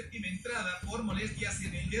en la séptima entrada por molestias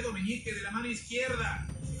en el dedo meñique de la mano izquierda.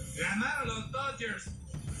 Ganaron los Dodgers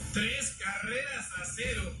 3 carreras a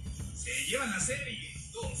 0. Se llevan la serie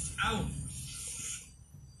 2-1.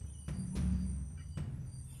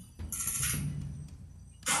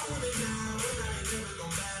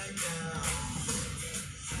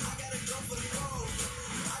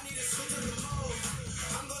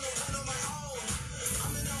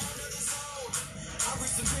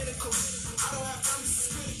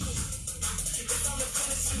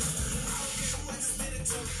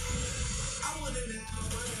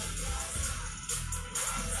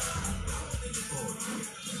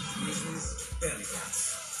 Pelicans,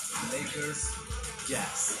 Lakers,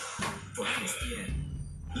 Jazz, por ESPN.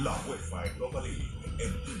 La UEFA Europa League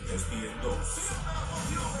en ESPN 2.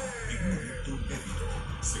 En un evento inédito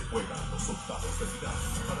se juegan los octavos de final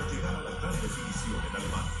para llegar a la gran definición en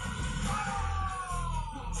Alemania.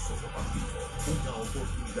 Un solo partido, una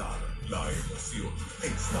oportunidad, la emoción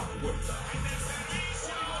está de vuelta.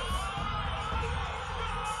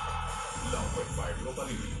 La UEFA Europa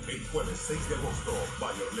League, el jueves 6 de agosto,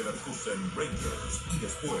 Bayer Leverkusen Rangers y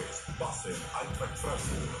después Basel Eintracht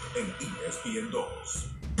Frankfurt en ESPN 2.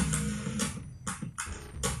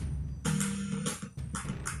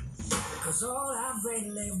 Cause all I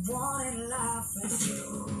really want in life is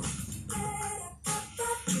you.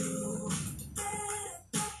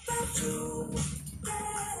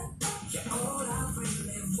 Yeah, all I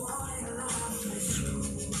really want in life is you.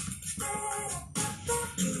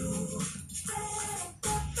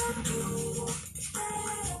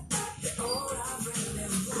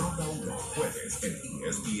 Ronda 1, jueves en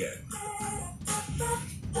ESPN.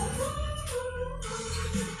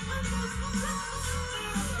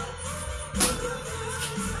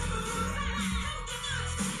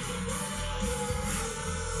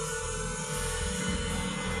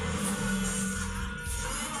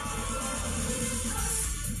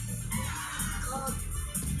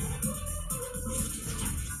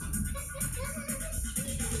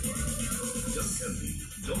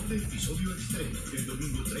 Doble episodio estreno el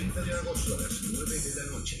domingo 30 de agosto a las 9 de la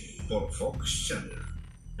noche por Fox Channel.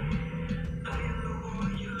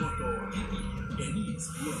 MotoGP en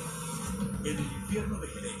ESPN. En el infierno de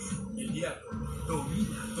Jerez, el diablo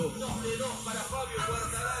domina todo. 2-2 para Fabio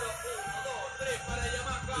Quartararo. 1-2-3 para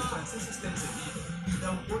Yamaha. El francés está encendido y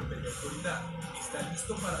da un golpe de autoridad. Está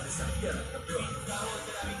listo para desafiar al campeón. De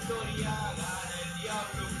la victoria, gana el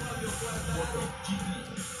diablo Fabio Quartararo. MotoGP,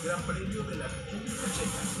 Gran Premio de la República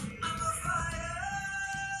Checa.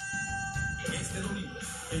 Este domingo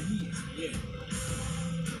en ESPN.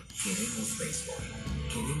 Queremos béisbol.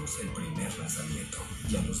 Queremos el primer lanzamiento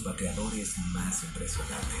y a los bateadores más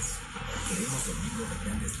impresionantes. Queremos domingo de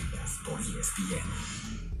Grandes Ligas por ESPN.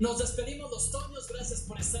 Nos despedimos los Toños, gracias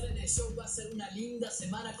por estar en el show. Va a ser una linda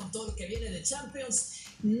semana con todo lo que viene de Champions.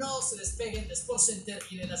 No se despeguen de SportsCenter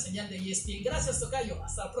y de la señal de ESPN. Gracias, Tocayo,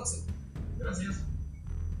 hasta la próxima. Gracias.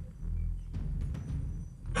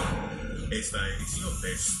 Esta edición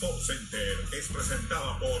de SportsCenter es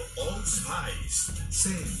presentada por Old Spice.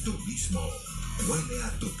 Sé tú mismo. Huele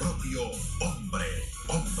a tu propio hombre.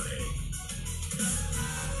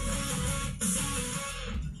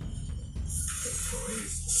 Esto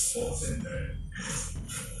es SportsCenter.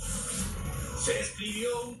 Se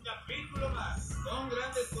escribió un capítulo más. Con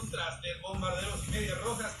grandes contrastes, Bombarderos y Medias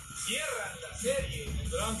Rojas cierran la serie en el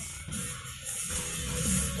Bronx.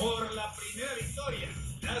 Por la primera victoria,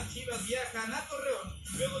 las Chivas viajan a Torreón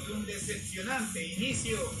luego de un decepcionante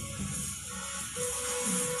inicio.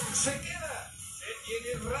 Se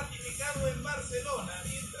tiene ratificado en Barcelona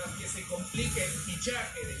mientras que se complica el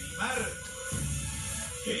fichaje de Neymar.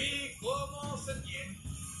 Y como Setién,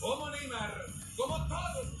 como Neymar, como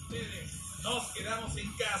todos ustedes, nos quedamos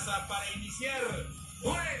en casa para iniciar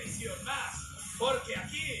una edición más, porque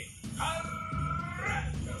aquí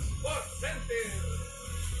arranca Sports Center.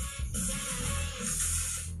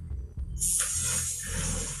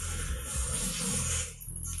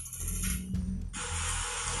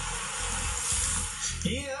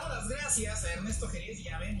 Y le damos las gracias a Ernesto Jerez y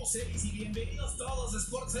a Ben Moselis y bienvenidos todos a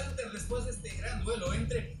Sports Center después de este gran duelo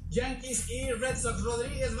entre Yankees y Red Sox.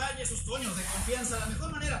 Rodríguez Valle, sus toños de confianza, la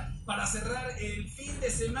mejor manera para cerrar el fin de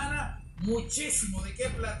semana. Muchísimo de qué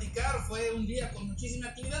platicar, fue un día con muchísima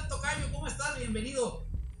actividad. Tocayo, ¿cómo estás? Bienvenido.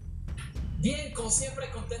 Bien, como siempre,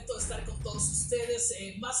 contento de estar con todos ustedes.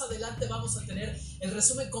 Más adelante vamos a tener el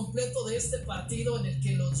resumen completo de este partido en el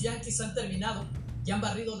que los Yankees han terminado y han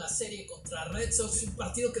barrido la serie contra Red Sox. Un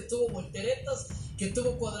partido que tuvo volteretas, que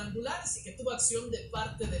tuvo cuadrangulares y que tuvo acción de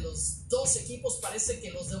parte de los dos equipos. Parece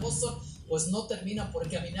que los de Boston pues no terminan por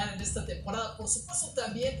caminar en esta temporada. Por supuesto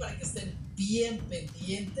también para que estén bien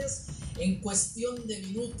pendientes. En cuestión de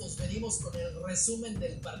minutos venimos con el resumen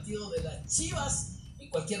del partido de las Chivas. En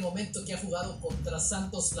cualquier momento que ha jugado contra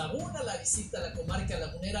Santos Laguna, la visita a la comarca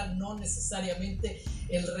lagunera, no necesariamente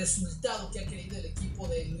el resultado que ha querido el equipo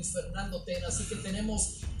de Luis Fernando Tena. Así que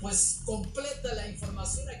tenemos pues completa la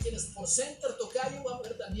información aquí en Sports Center. Tocayo, va a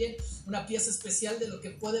haber también una pieza especial de lo que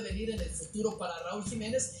puede venir en el futuro para Raúl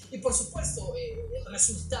Jiménez y por supuesto el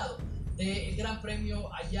resultado del Gran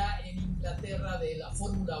Premio allá en Inglaterra de la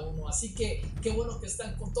Fórmula 1. Así que qué bueno que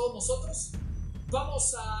están con todos nosotros.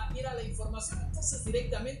 Vamos a ir a la información entonces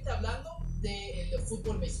directamente hablando del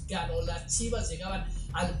fútbol mexicano. Las Chivas llegaban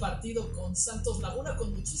al partido con Santos Laguna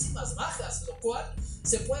con muchísimas bajas, lo cual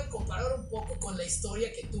se puede comparar un poco con la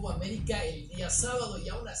historia que tuvo América el día sábado y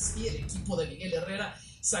aún así el equipo de Miguel Herrera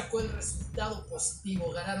sacó el resultado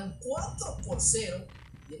positivo. Ganaron 4-0,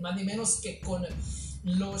 más ni menos que con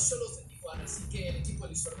los Xolos de Tijuana. Así que el equipo de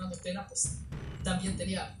Luis Fernando Tena pues también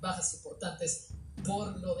tenía bajas importantes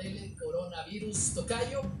por lo del coronavirus.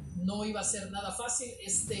 Tocayo, no iba a ser nada fácil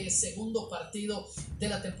este segundo partido de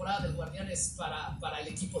la temporada del Guardianes para el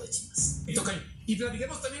equipo de Chivas. Tocayo, y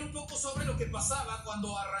platiquemos también un poco sobre lo que pasaba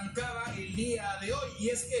cuando arrancaba el día de hoy, y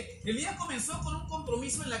es que el día comenzó con un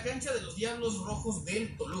compromiso en la cancha de los Diablos Rojos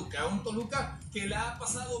del Toluca, un Toluca que la ha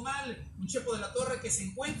pasado mal, un Chepo de la Torre que se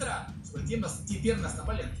encuentra sobre piernas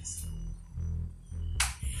tambaleantes.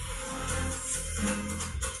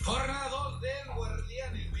 Jornada 2 del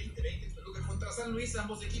Guardianes 2020, Toluca contra San Luis,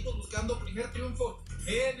 ambos equipos buscando primer triunfo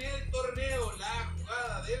en el torneo. La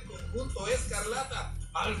jugada del conjunto escarlata,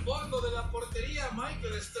 al fondo de la portería,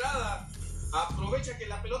 Michael Estrada aprovecha que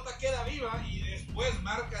la pelota queda viva y después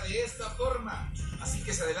marca de esta forma. Así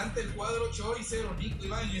que se adelanta el cuadro choricero. Nico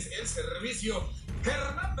Ibáñez, el servicio,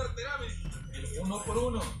 Germán Berterame, el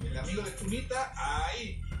 1-1, el amigo de Cunita,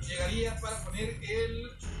 ahí llegaría para poner el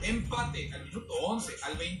empate al minuto 11,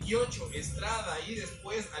 al 28, Estrada y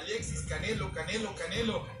después Alexis Canelo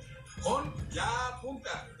con la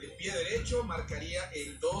punta del pie derecho marcaría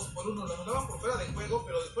el 2-1. Lo anulaban por fuera de juego,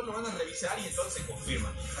 pero después lo van a revisar y entonces se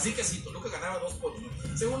confirma. Así que sí, Toluca ganaba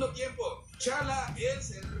 2-1. Segundo tiempo, Chala, el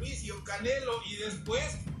servicio, Canelo y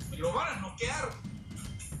después lo van a noquear.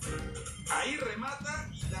 Ahí remata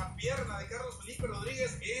y la pierna de Carlos Felipe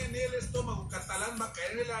Rodríguez en el estómago. Catalán va a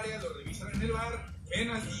caer en el área, lo revisan en el VAR.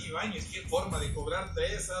 Penalti Ibáñez, qué forma de cobrar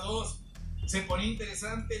 3-2. Se pone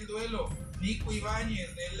interesante el duelo. Nico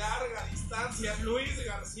Ibáñez de larga distancia, Luis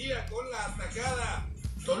García con la atacada.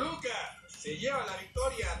 Toluca se lleva la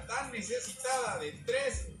victoria tan necesitada de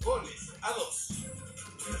 3-2.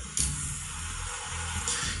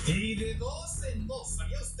 Y de 2 en 2,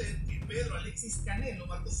 ¿sabía usted que Pedro Alexis Canelo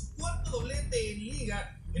marcó su cuarto doblete en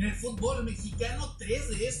liga en el fútbol mexicano? 3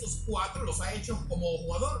 de estos 4 los ha hecho como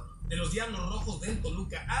jugador de los Diablos Rojos del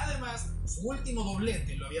Toluca. Además, su último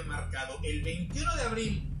doblete lo había marcado el 21 de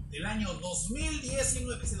abril del año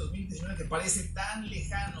 2019, ese 2019 que parece tan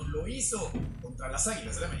lejano, lo hizo contra las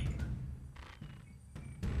Águilas del América.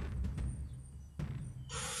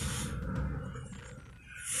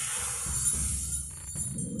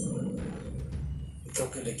 Creo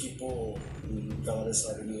que el equipo cada vez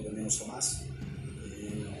ha venido de menos a más.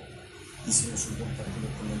 Hicimos un buen partido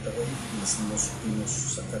con Monterrey y no supimos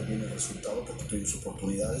sacar bien el resultado porque tuvimos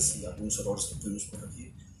oportunidades y algunos errores que pudimos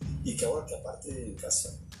corregir. Y que ahora que aparte en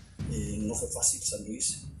casa no fue fácil San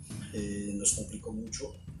Luis, nos complicó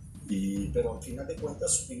mucho, pero al final de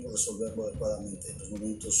cuentas supimos resolverlo adecuadamente en los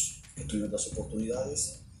momentos que tuvimos las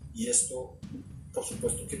oportunidades. Y esto, por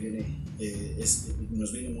supuesto que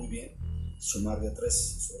nos viene muy bien sumar de a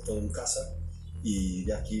 3, sobre todo en casa, y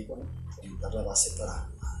de aquí, bueno, dar la base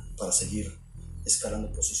para seguir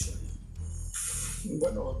escalando posiciones.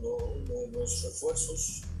 Bueno, los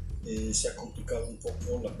refuerzos Se ha complicado un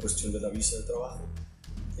poco la cuestión de la visa de trabajo.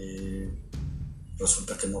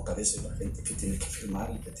 Resulta que no aparece la gente que tiene que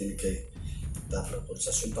firmar y que tiene que dar la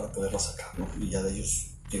autorización para poderla sacar, ¿no? Y ya de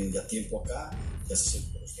ellos tienen ya tiempo acá, ya se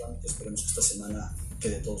hacen los trámites. Esperemos que esta semana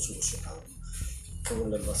quede todo solucionado,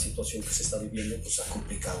 ¿no? La situación que se está viviendo pues ha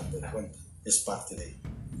complicado, pero bueno, es parte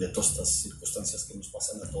de todas estas circunstancias que nos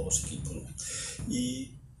pasan a todos los equipos, ¿no?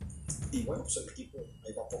 Y bueno, pues el equipo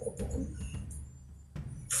ahí va poco a poco, ¿no?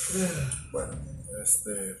 Bueno,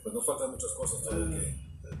 pues nos faltan muchas cosas todavía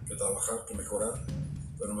que trabajar, que mejorar,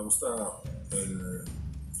 pero me gusta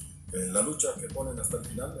la lucha que ponen hasta el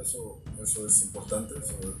final. Eso es importante,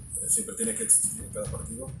 eso siempre tiene que existir en cada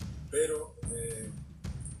partido, pero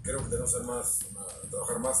creo que debemos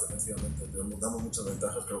trabajar más defensivamente. Damos muchas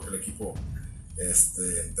ventajas. Creo que el equipo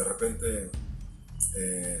de repente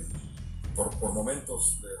por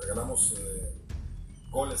momentos le regalamos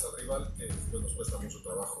goles al rival que después nos cuesta mucho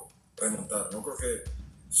trabajo remontar, ¿no? Creo que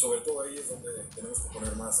sobre todo ahí es donde tenemos que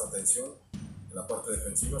poner más atención en la parte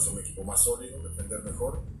defensiva, ser un equipo más sólido, defender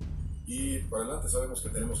mejor, y para adelante sabemos que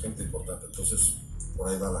tenemos gente importante, entonces por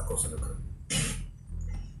ahí va la cosa, yo creo.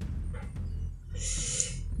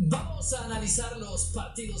 Vamos a analizar los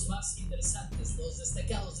partidos más interesantes, los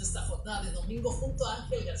destacados de esta jornada de domingo junto a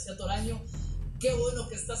Ángel García Toraño. Qué bueno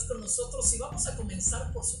que estás con nosotros y vamos a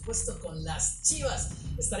comenzar, por supuesto, con las Chivas.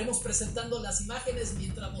 Estaremos presentando las imágenes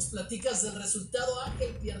mientras nos platicas del resultado.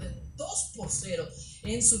 Ángel, pierden 2-0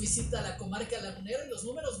 en su visita a la comarca lagunera y los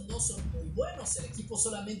números no son muy buenos. El equipo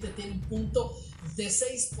solamente tiene un punto de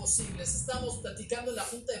 6 posibles. Estábamos platicando en la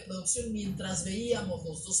junta de producción mientras veíamos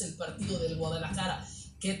los dos el partido del Guadalajara.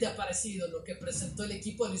 ¿Qué te ha parecido lo que presentó el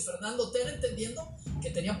equipo de Luis Fernando Tena, entendiendo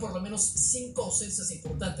que tenían por lo menos 5 ausencias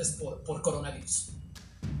importantes por coronavirus?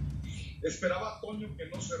 Esperaba, Toño, que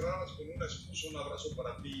no cerraras con una excusa. Un abrazo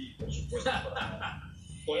para ti, por supuesto.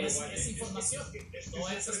 Toño, es información, no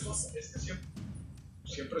es excusa. Es que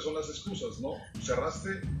siempre son las excusas, ¿no?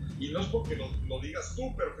 Cerraste, y no es porque lo digas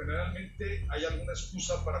tú, pero generalmente hay alguna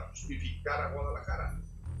excusa para justificar a Guadalajara.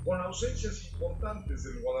 Con ausencias importantes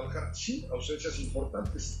del Guadalajara, sí, ausencias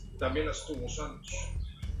importantes, también las tuvo Santos.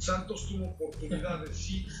 Santos tuvo oportunidades,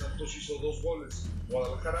 sí, Santos hizo 2 goles,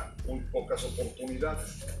 Guadalajara muy pocas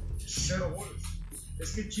oportunidades, 0 goles.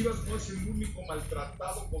 Es que Chivas no es el único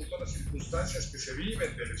maltratado con todas las circunstancias que se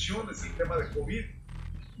viven, de lesiones, del tema de COVID.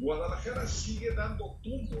 Guadalajara sigue dando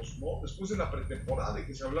tumbos, ¿no? Después de la pretemporada y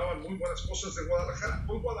que se hablaban muy buenas cosas de Guadalajara.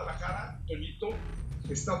 Hoy Guadalajara, Toñito,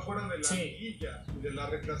 está fuera de la liguilla y de la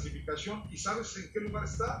reclasificación. ¿Y sabes en qué lugar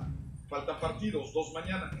está? Faltan partidos, 2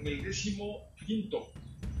 mañana, en el 15º.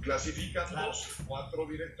 Clasifican 2, 4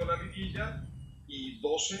 directo a la liguilla y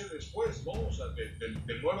 12 después, ¿no? O sea,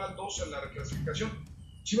 del 9 al 12 en la reclasificación.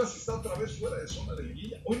 Chivas está otra vez fuera de zona de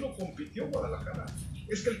liguilla. Hoy no compitió Guadalajara.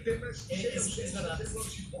 Es que el tema es que hay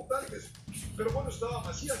jugadores importantes. Pero bueno, estaba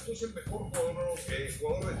Macías, que es el mejor jugador de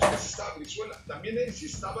Chivas. Estaba Brizuela, también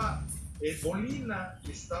estaba Molina,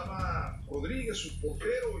 estaba Rodríguez, su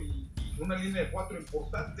portero, y una línea de 4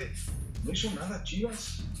 importante. No hizo nada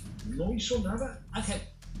Chivas, no hizo nada. Ángel,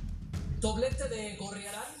 doblete de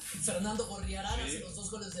Gorriarán, Fernando Gorriarán, hace los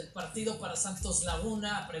 2 goles del partido para Santos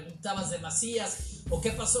Laguna. Preguntabas de Macías, ¿o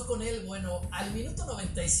qué pasó con él? Bueno, al minuto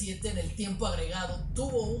 97, en el tiempo agregado,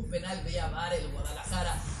 tuvo un penal vía VAR el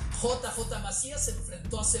Guadalajara. JJ Macías se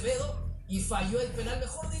enfrentó a Acevedo y falló el penal.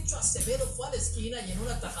 Mejor dicho, Acevedo fue a la esquina y en un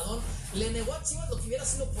atajadón le negó a Chivas lo que hubiera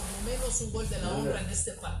sido por lo menos un gol de la honra en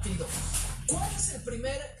este partido. ¿Cuál es el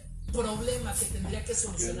primer problema que tendría que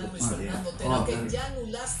solucionar Luis Fernando Tena? Que ya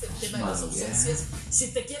anulaste el tema de las ausencias.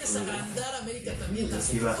 Si te quieres agrandar, América también la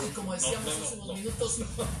sufrió y, como decíamos hace unos minutos,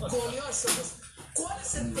 goleó a Cholos. ¿Cuál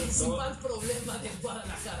es el principal problema del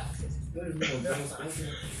Guadalajara?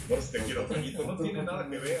 Pues te quiero, Toñito, no tiene nada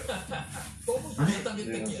que ver. Yo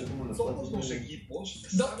también te quiero. Todos los equipos.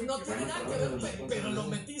 No tiene nada que ver, pero lo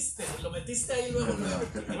metiste ahí luego.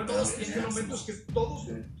 Bueno, todos tienen momentos que todos.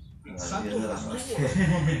 Santos las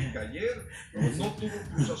tuvo América ayer, no tuvo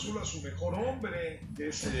Cruz Azul a su mejor hombre, que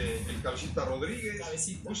es el Cabecita Rodríguez.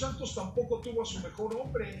 Pues Santos tampoco tuvo a su mejor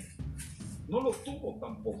hombre, no lo tuvo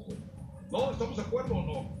tampoco. ¿No? ¿Estamos de acuerdo o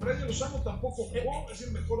no? Brian Lozano tampoco jugó, es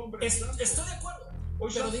el mejor hombre de Santos. Estoy de acuerdo. Hoy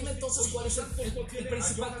pero Santos, dime entonces cuál es el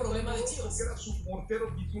principal problema de Chivas. Que era su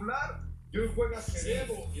portero titular, y hoy juega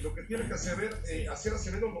Acevedo, y lo que tiene que hacer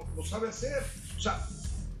Acevedo lo sabe hacer. O sea,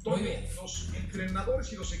 los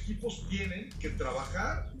entrenadores y los equipos tienen que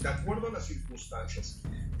trabajar de acuerdo a las circunstancias.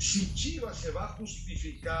 Si Chivas se va a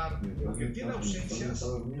justificar porque tiene ausencias,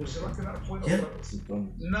 pues se va a quedar fuera otra vez.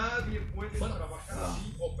 Nadie puede trabajar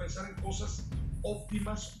así o pensar en cosas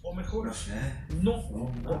óptimas o mejores.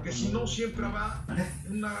 No, porque si no siempre va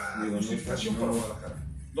una justificación para Guadalajara.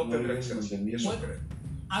 No tendría que ser así. Eso creo.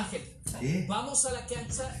 Ángel, vamos a la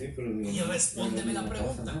cancha y respóndeme la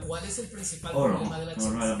pregunta. ¿Cuál es el principal problema de la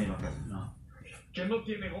Chivas? No es la misma cosa, no. Que no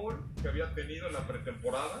tiene gol, que había tenido en la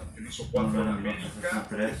pretemporada, que hizo 4 en América,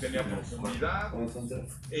 que tenía profundidad,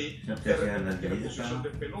 de repente tiene posición de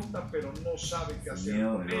pelota, pero no sabe qué hacer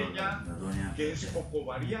con ella, que es poco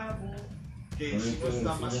variado, que si no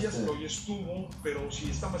está Macías, que hoy estuvo, pero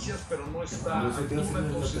si está Macías, pero no está Antuna,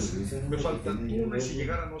 entonces me falta Antuna, y si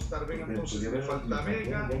llegara a no estar Vega, entonces me falta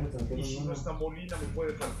Vega, y si no está Molina, me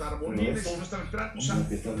puede faltar Molina, y si no está Beltrán, o sea,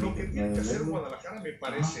 lo que tiene que hacer Guadalajara, me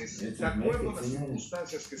parece, es, de acuerdo a las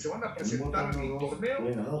circunstancias que se van a presentar en el torneo,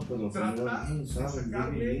 tratar de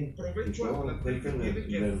sacarle provecho al plantel que tiene,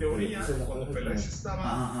 que en teoría, cuando Peláez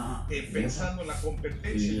estaba pensando en la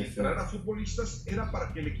competencia y en traer a futbolistas, era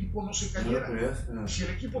para que el equipo no se cayera. Si el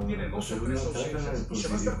equipo tiene 2 o 3 ausencias y se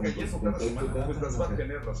va a estar cayendo cada semana, pues las va a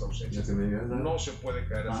tener las ausencias. No se puede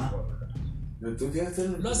caer así Guadalajara.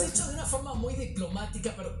 Lo has hecho de una forma muy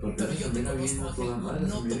diplomática, pero yo te conozco, Ángel,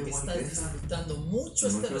 noto que estás disfrutando mucho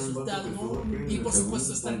este resultado y por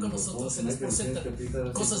supuesto estar con nosotros en Sport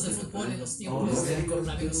Center. Cosas de fútbol en los tiempos del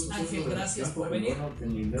coronavirus. Ángel, gracias por venir.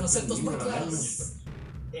 Conceptos muy claros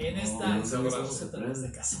en esta Sport Center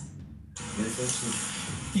desde casa.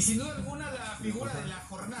 Y sin duda alguna la figura de la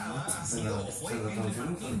jornada ha sido o fue Henry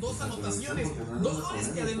Martín, 2 anotaciones, 2 goles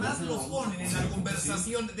que además los ponen en la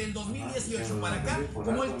conversación del 2018 para acá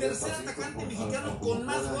como el tercer atacante mexicano con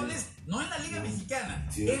más goles, no en la Liga Mexicana,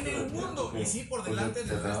 en el mundo, y sí por delante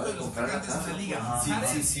del resto de los atacantes en la Liga.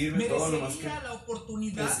 Jared, merecería la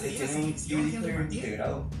oportunidad de ir a selección Henry Martín.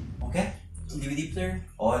 ¿Qué? DVD player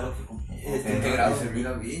o algo que integrado. Se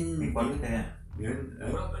mira bien. Bien,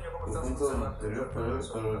 por punto anterior para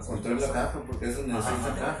encontrar la caja, porque eso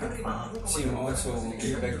necesita caja. Sí, no, eso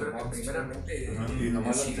primeramente y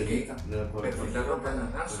nomás la telita. perfectamente para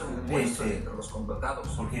ganarse un puesto entre los contratados.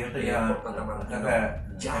 Porque yo ya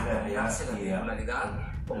ganarse la titularidad.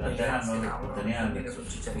 Tienes un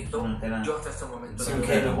Chicharito. Yo hasta este momento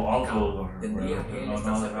tendría que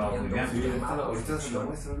estarse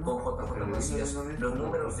peleando con JJ Macías. Los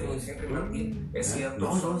números de Henry Martín, es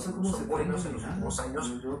cierto, son buenos en los últimos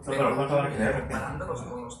años, pero comparándolos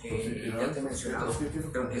con los que ya te he mencionado,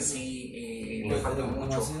 creo que sí le falta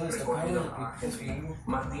mucho recorrido a Henry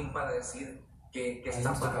Martín para decir que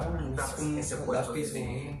está para quitarse ese puesto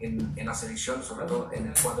en la selección, sobre todo en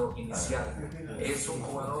el cuadro inicial. Es un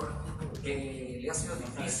jugador que le ha sido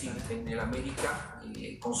difícil en el América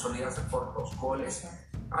consolidarse por los goles.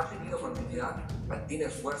 Ha tenido continuidad, tiene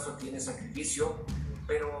esfuerzo, tiene sacrificio,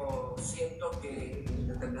 pero siento que en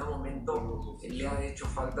determinado momento le ha hecho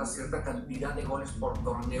falta cierta cantidad de goles por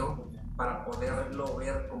torneo para poderlo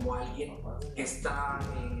ver como alguien que está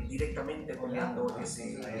directamente goleando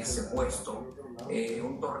ese puesto.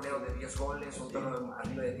 Un torneo de 10 goles, un torneo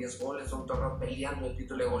arriba de 10 goles, un torneo peleando el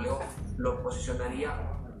título de goleo, lo posicionaría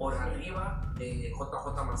por arriba de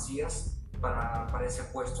JJ Macías para ese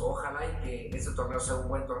puesto. Ojalá y que ese torneo sea un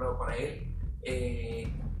buen torneo para él.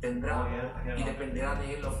 Tendrá y dependerá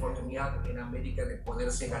de él la oportunidad en América de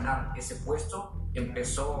poderse ganar ese puesto.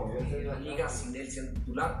 Empezó la liga sin él siendo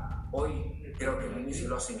titular. Hoy creo que el inicio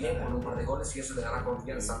lo hace bien con un par de goles y eso le dará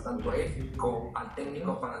confianza tanto a él como al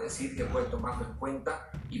técnico para decir que puede tomarlo en cuenta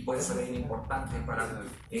y puede ser bien importante para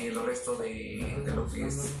el resto de lo que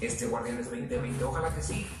es este Guardianes 2020. Ojalá que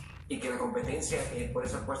sí, y que la competencia por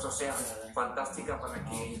ese puesto sea fantástica para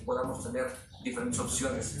que podamos tener diferentes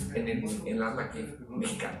opciones en el ataque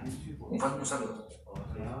mexicano. Un saludo.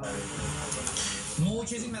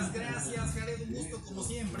 Muchísimas gracias, Jared, un gusto como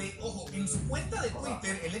siempre. Ojo, en su cuenta de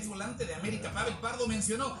Twitter, el ex volante de América, Pavel Pardo,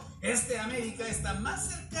 mencionó: este América está más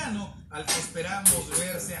cercano al que esperamos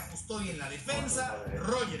ver. Se ajustó bien la defensa,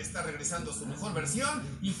 Roger está regresando a su mejor versión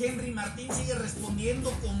y Henry Martín sigue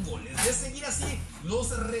respondiendo con goles. De seguir así, los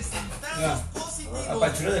resultados positivos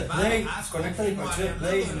Apachureo de play, conecta de Apachureo de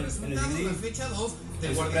play en el la fecha 2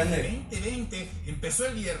 del Guardián 2020 empezó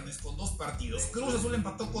el viernes con 2 partidos. Cruz Azul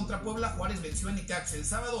empató contra Puebla, Juárez venció a Necaxa el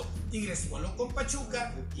sábado, Tigres igualó con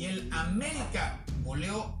Pachuca y el América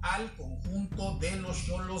goleó al conjunto de los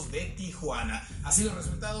Xolos de Tijuana. Así los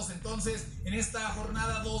resultados entonces en esta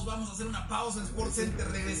jornada 2. Vamos a hacer una pausa en Sport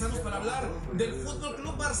Center. Regresamos para hablar del Fútbol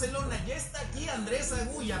Club Barcelona. Ya está aquí Andrés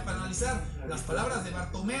Agulla para analizar las palabras de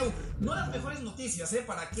Bartomeu. No las mejores noticias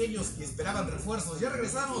para aquellos que esperaban refuerzos. Ya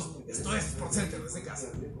regresamos. Esto es Sport Center desde casa.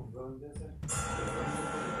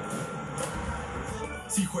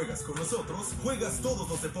 Si juegas con nosotros, juegas todos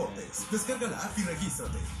los deportes. Descarga la app y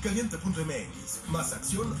regístrate. Caliente.mx. Más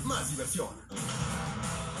acción, más diversión.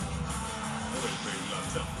 Vuelven la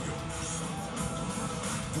Champions.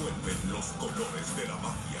 Vuelven los colores de la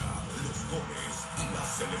magia, los goles y las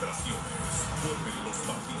celebraciones. Vuelven los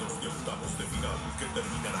partidos de octavos de final que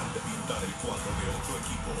terminarán de pintar el cuadro de 8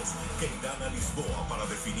 equipos que irán a Lisboa para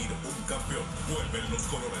definir un campeón. Vuelven los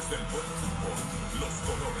colores del buen fútbol, los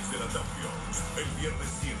colores de la Champions. El viernes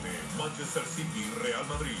 7, Manchester City, Real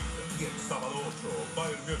Madrid. Y el sábado 8,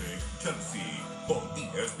 Bayern Múnich, Chelsea. Por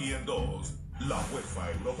ESPN 2. La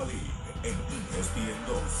UEFA Europa League en ESPN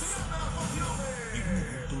 2. En un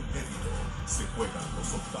momento inédito, se juegan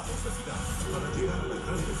los octavos de final para llegar a la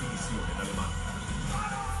gran definición en Alemania.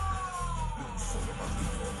 Un solo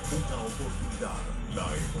partido, una oportunidad,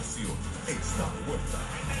 la emoción está de vuelta.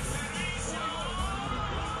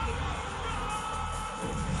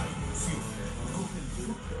 La ilusión con el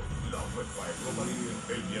fútbol, la UEFA Europa League,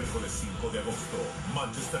 el miércoles 5 de agosto,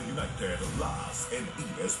 Manchester United, Las en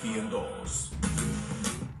ESPN 2.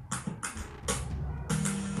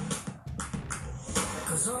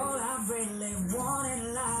 Cause all I really want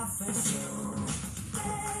in life is you.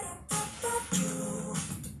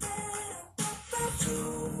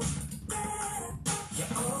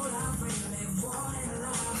 Yeah, all I really want in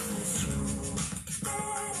life is you.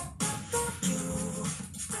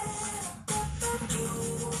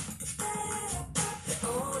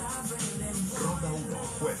 Ronda 1,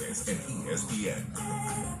 jueves en ESPN.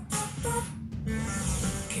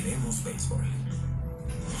 Queremos béisbol.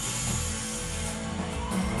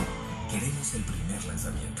 Queremos el primer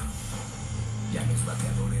lanzamiento y a los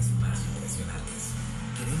bateadores más impresionantes.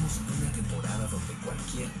 Queremos una temporada donde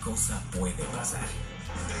cualquier cosa puede pasar.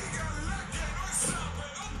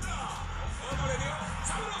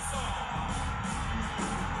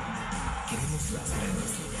 Queremos las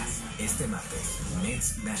grandes ligas. Este martes,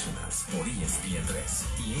 Mets Nationals por ESPN 3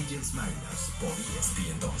 y Angels Mariners por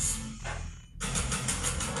ESPN 2.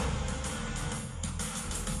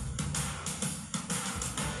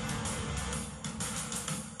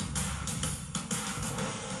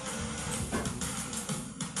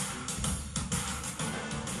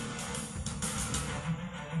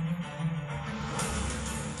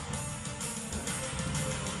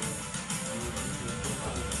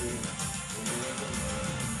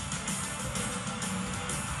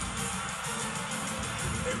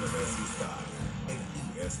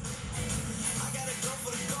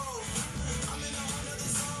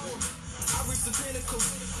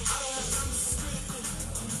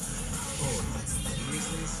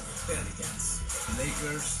 Pelicans,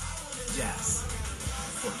 Lakers, Jazz.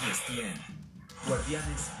 Por ESPN.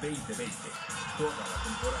 Guardianes 2020. Toda la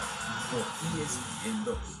temporada. Por ESPN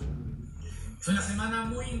 2. Es una semana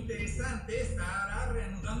muy interesante, estará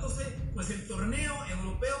reanudándose pues el torneo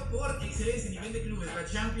europeo por excelencia a nivel de clubes, la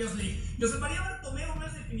Champions League. José María Bartomeu no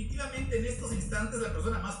es definitivamente en estos instantes la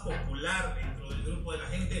persona más popular dentro del grupo de la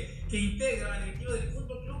gente que integra la directiva del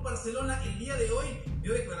Fútbol Club Barcelona. El día de hoy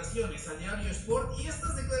dio declaraciones al diario Sport y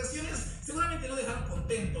estas declaraciones seguramente no dejaron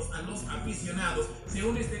contentos a los aficionados. Se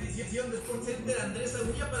une esta edición de Sport Center Andrés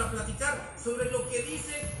Agulla para platicar sobre lo que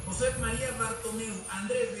dice José María Bartomeu.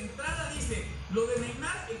 Andrés, de entrada dice: lo de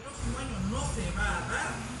Neymar el próximo año no se va a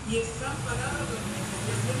dar y están pagadas las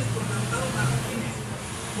negociaciones con Lautaro Martínez.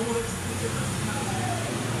 ¿Cómo ves este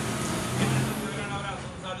Un gran abrazo,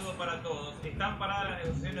 un saludo para todos. Están paradas las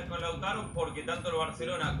negociaciones con Lautaro porque tanto el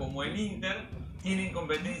Barcelona como el Inter tienen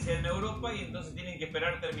competencia en Europa y entonces tienen que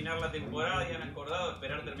esperar terminar la temporada. Y han acordado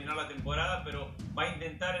esperar terminar la temporada, pero va a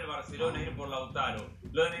intentar el Barcelona ir por Lautaro.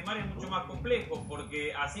 Lo de Neymar es mucho más complejo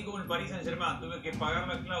porque así como el Paris Saint-Germain tuvo que pagar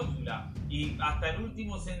la cláusula y hasta el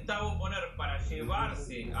último centavo poner para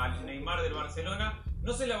llevarse al Neymar del Barcelona,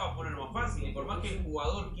 no se la va a poner más fácil. Y por más que el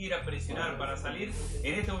jugador quiera presionar para salir,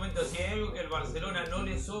 en este momento si hay algo que el Barcelona no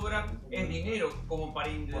le sobra es dinero como para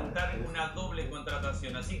intentar una doble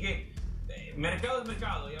contratación. Así que mercado es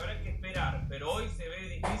mercado y habrá que esperar, pero hoy se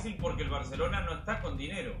ve difícil porque el Barcelona no está con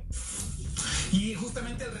dinero. Y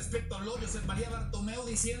justamente al respecto habló José María Bartomeu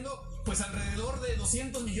diciendo pues alrededor de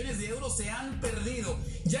 200 millones de euros se han perdido.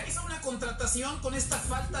 Ya hizo una contratación con esta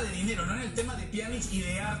falta de dinero, ¿no? En el tema de Pjanic y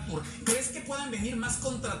de Arthur. ¿Crees que puedan venir más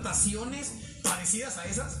contrataciones parecidas a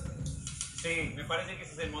esas? Sí, me parece que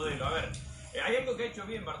ese es el modelo. A ver, hay algo que ha hecho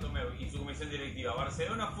bien Bartomeu y su comisión directiva.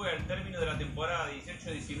 Barcelona fue al término de la temporada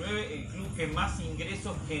 18-19 el club que más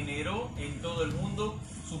ingresos generó en todo el mundo,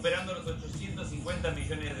 superando los 850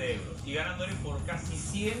 millones de euros y ganándole por casi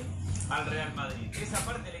 100 al Real Madrid. Esa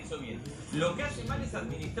parte la hizo bien. Lo que hace mal es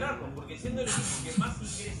administrarlo, porque siendo el equipo que más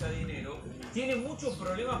ingresa dinero, tiene muchos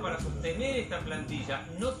problemas para sostener esta plantilla,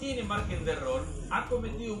 no tiene margen de error, ha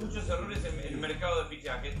cometido muchos errores en el mercado de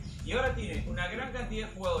fichajes y ahora tiene una gran cantidad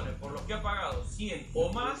de jugadores por los que ha pagado 100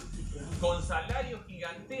 o más con salarios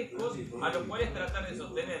gigantescos a los cuales tratar de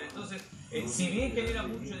sostener. Entonces, si bien genera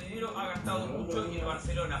mucho dinero, ha gastado mucho y el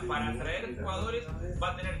Barcelona para atraer jugadores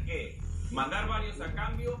va a tener que mandar varios a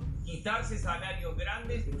cambio, quitarse salarios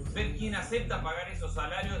grandes, ver quién acepta pagar esos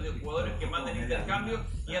salarios de jugadores que mandan intercambio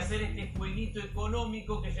y hacer este jueguito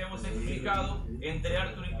económico que ya hemos explicado entre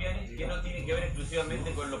Arthur y Pjanic, que no tiene que ver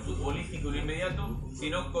exclusivamente con lo futbolístico y lo inmediato,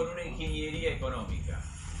 sino con una ingeniería económica.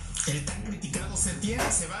 El tan criticado Setién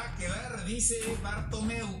se va a quedar, dice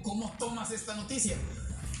Bartomeu. ¿Cómo tomas esta noticia?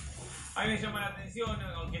 A mí me llama la atención,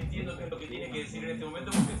 aunque entiendo que es lo que tiene que decir en este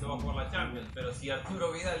momento porque se va a jugar la Champions, pero si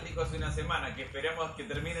Arturo Vidal dijo hace una semana que esperamos que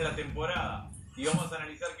termine la temporada y vamos a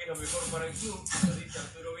analizar qué es lo mejor para el club, lo dice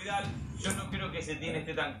Arturo Vidal, yo no creo que Setién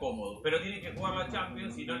esté tan cómodo, pero tiene que jugar la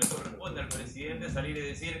Champions y no le corresponde al presidente salir y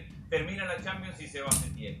decir termina la Champions y se va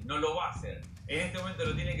Setién, no lo va a hacer. En este momento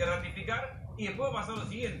lo tiene que ratificar y después va a pasar lo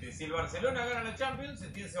siguiente, si el Barcelona gana la Champions,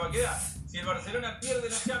 Setién se va a quedar. Si el Barcelona pierde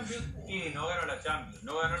la Champions, no ganó la Champions,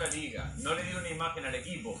 no ganó la Liga, no le dio una imagen al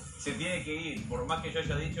equipo, se tiene que ir, por más que yo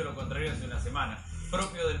haya dicho lo contrario hace una semana,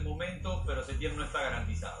 propio del momento, pero Setién no está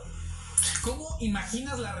garantizado. ¿Cómo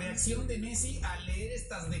imaginas la reacción de Messi al leer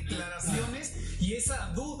estas declaraciones y esa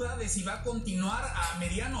duda de si va a continuar a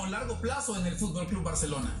mediano o largo plazo en el FC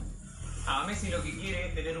Barcelona? A Messi lo que quiere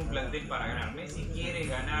es tener un plantel para ganar. Messi quiere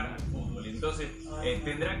ganar al fútbol. Entonces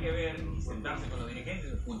tendrá que ver y sentarse con los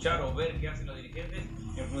dirigentes, escuchar o ver qué hacen los dirigentes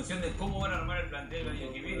en función de cómo van a armar el plantel el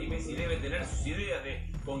año que viene. Y Messi debe tener sus ideas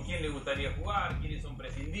de con quién le gustaría jugar, quiénes son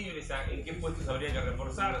prescindibles, en qué puestos habría que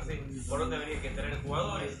reforzarse, por dónde habría que traer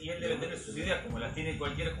jugadores. Y él debe tener sus ideas como las tiene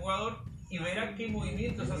cualquier jugador y verá qué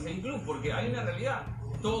movimientos hace el club. Porque hay una realidad.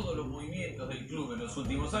 Todos los movimientos del club en los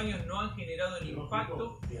últimos años no han generado el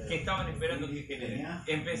impacto que estaban esperando que generen.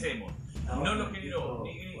 Empecemos. No lo generó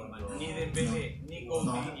ni Griezmann, ni Dembélé, ni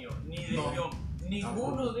Coutinho, ni De Jong.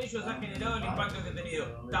 Ninguno de ellos ha generado el impacto que ha tenido.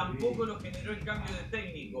 Tampoco lo generó el cambio de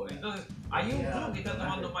técnico. Entonces, hay un club que está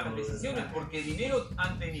tomando malas decisiones porque dinero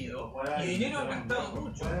han tenido y dinero han gastado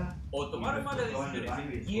mucho. O tomaron malas decisiones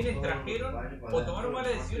en quienes trajeron, o tomaron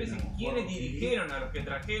malas decisiones en quienes dirigieron a los que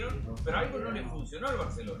trajeron, pero algo no le funcionó al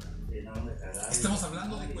Barcelona. Estamos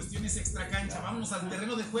hablando de cuestiones extracancha. Vámonos al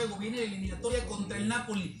terreno de juego. Viene la eliminatoria contra el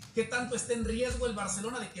Napoli. ¿Qué tanto está en riesgo el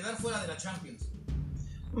Barcelona de quedar fuera de la Champions?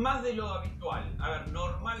 Más de lo habitual. A ver,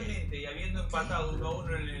 normalmente, y habiendo empatado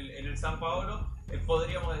 1-1 en el San Paolo,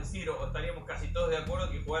 podríamos decir, o estaríamos casi todos de acuerdo,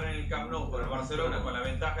 que jugar en el Camp Nou por el Barcelona con la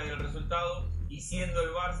ventaja del resultado, y siendo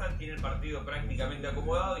el Barça, tiene el partido prácticamente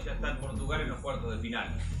acomodado y ya está en Portugal en los cuartos de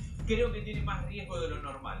final. Creo que tiene más riesgo de lo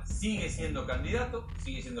normal. Sigue siendo candidato,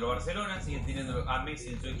 sigue siendo el Barcelona, sigue teniendo a Messi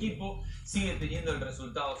en su equipo, sigue teniendo el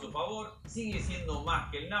resultado a su favor, sigue siendo más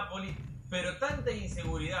que el Napoli, pero tanta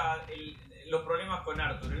inseguridad, los problemas con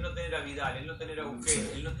Arthur, el no tener a Vidal, el no tener a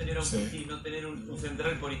Busquets, el no tener a Umtiti, no tener un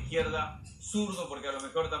central por izquierda zurdo, porque a lo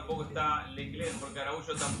mejor tampoco está Leclerc, porque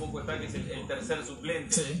Araújo tampoco está, que es el tercer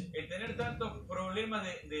suplente. Sí. El tener tantos problemas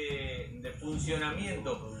de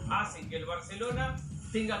funcionamiento hace que el Barcelona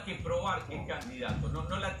tenga que probar que es candidato.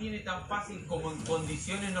 No la tiene tan fácil como en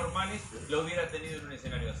condiciones normales lo hubiera tenido en un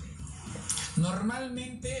escenario así.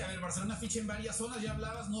 Normalmente, a ver, Barcelona ficha en varias zonas, ya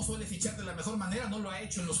hablabas, no suele fichar de la mejor manera, no lo ha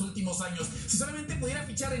hecho en los últimos años. Si solamente pudiera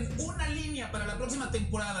fichar en una línea para la próxima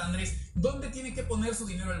temporada, Andrés, ¿dónde tiene que poner su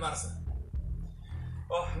dinero el Barça?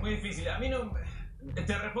 Muy difícil. A mí no...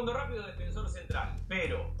 Te respondo rápido, defensor central,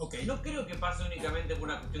 pero no creo que pase únicamente por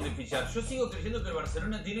una cuestión de fichar. Yo sigo creyendo que el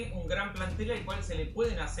Barcelona tiene un gran plantel al cual se le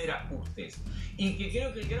pueden hacer ajustes. Y que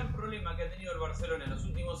creo que el gran problema que ha tenido el Barcelona en los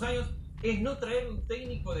últimos años es no traer un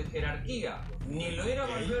técnico de jerarquía. Ni lo era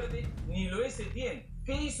Valverde, ni lo es Setién.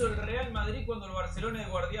 ¿Qué hizo el Real Madrid cuando el Barcelona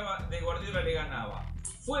de Guardiola le ganaba?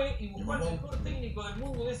 Fue y buscó al mejor técnico del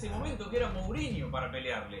mundo de ese momento, que era Mourinho, para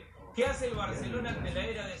pelearle. ¿Qué hace el Barcelona ante la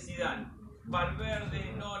era de Zidane?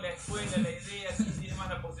 Valverde, no, la escuela, la idea, quién tiene más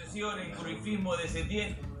la posesión, el cruyffismo de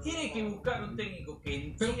Setién. Tiene que buscar un técnico que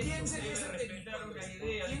entiende, ¿quién sería ese técnico? Una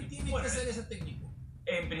idea. ¿Quién tiene que ser ese técnico?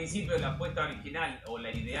 En principio la apuesta original o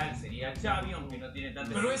la ideal sería Xavi, aunque no tiene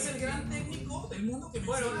tanta... Pero es el gran técnico del mundo que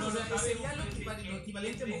bueno, no lo sabemos, sería lo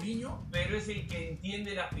equivalente a Mourinho. Pero es el que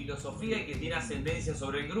entiende la filosofía y que tiene ascendencia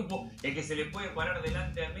sobre el grupo, el que se le puede parar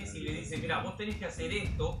delante a Messi y le dice, mira, vos tenés que hacer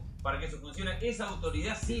esto para que eso funcione. Esa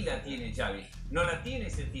autoridad sí la tiene Xavi, no la tiene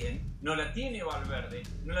Setién, no la tiene Valverde,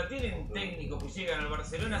 no la tiene un técnico que llega al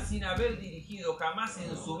Barcelona sin haber dirigido jamás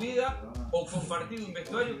en su vida o compartido un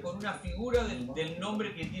vestuario con una figura del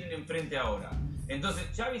nombre que tienen enfrente ahora. Entonces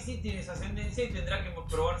Xavi sí tiene esa ascendencia y tendrá que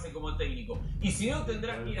probarse como técnico. Y si no,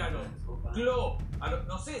 tendrá que ir a los Klopp,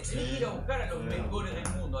 no sé, tiene que ir a buscar a los mejores del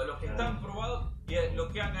mundo, a los que están probados y a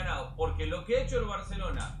los que han ganado. Porque lo que ha hecho el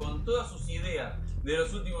Barcelona con todas sus ideas de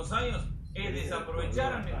los últimos años es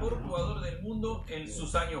desaprovechar al mejor jugador del mundo en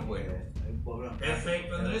sus años buenos.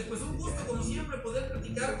 Perfecto, Andrés, pues un gusto como siempre poder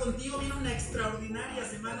platicar contigo. Viene una extraordinaria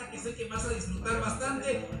semana que sé que vas a disfrutar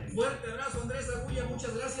bastante. Fuerte abrazo, Andrés Agulla,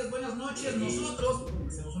 muchas gracias, buenas noches. Nosotros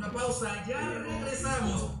hacemos una pausa, ya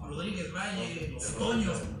regresamos. Rodríguez Valle, Los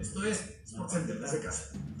Toños, esto es Sports Center desde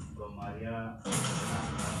casa. Con María.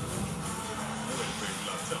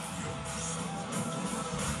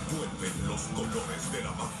 Vuelven los colores de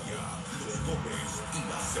la magia, los goles y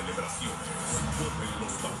las celebraciones. Vuelven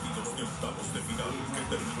los partidos de octavos de final que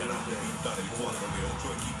terminarán de pintar el cuadro de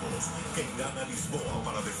 8 equipos que irán a Lisboa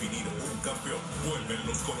para definir un campeón. Vuelven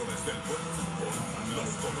los colores del buen fútbol,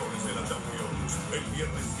 los colores de la Champions. El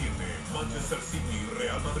viernes 7, Manchester City,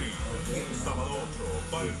 Real Madrid. El sábado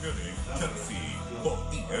 8, Bayern Múnich, Chelsea. Por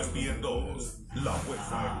ESPN 2, la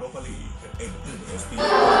UEFA Europa League en ESPN 2.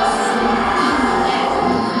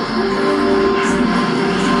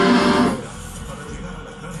 Para llegar a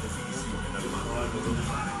la gran definición en Alemania,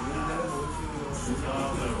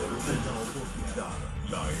 una oportunidad,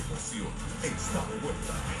 la emoción está de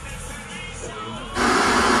vuelta.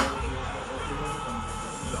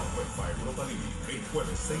 La UEFA Europa League, el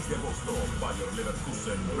jueves 6 de agosto, Bayer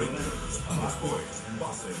Leverkusen, Rangers, y después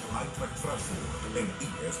Basel, Eintracht Frankfurt en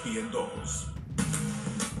ESPN 2.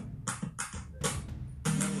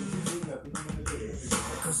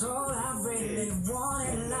 Cause all I really want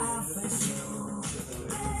in life is you.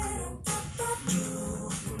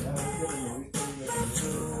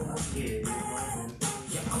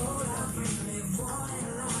 Yeah, all I really want in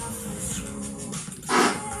life is you.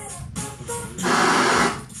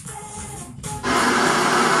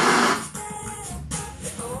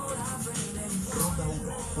 Ronda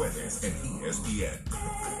 1, jueves en ESPN.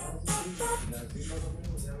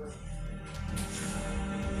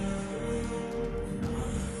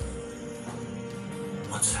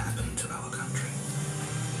 What's happened to our country?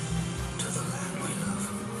 To the land we love?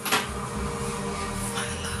 My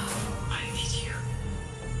love, I need you.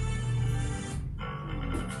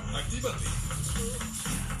 Actívate.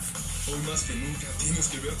 Hoy más que nunca tienes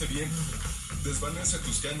que verte bien. Desvanece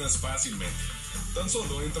tus canas fácilmente. Tan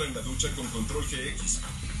solo entra en la ducha con Control GX.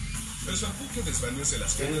 El shampoo que desvanece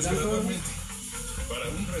las canas gradualmente para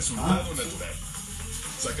un resultado natural.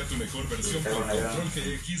 Saca tu mejor versión con Control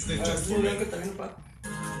GX de Just for Men.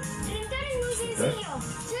 Rentar es muy sencillo.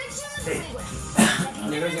 Selecciona tu película.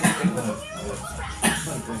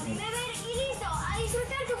 Beber y listo, a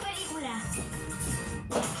disfrutar tu película.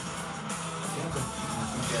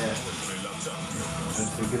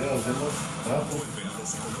 Vuelven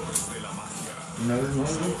los colores de la magia. Una vez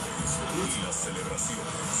más, ¿no? Y las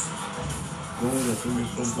celebraciones. ¿Cómo le hacemos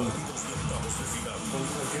con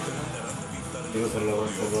Digo, se lo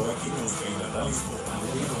aquí no se irá a Lisboa.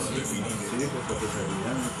 Sí, porque se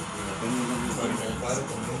olvidan.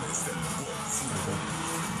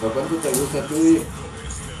 ¿Para cuánto te gusta tú?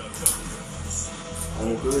 A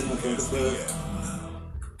ver, tú no cuánto puedes.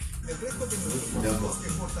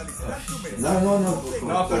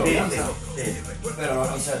 No, pero pero,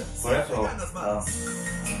 o sea, por eso,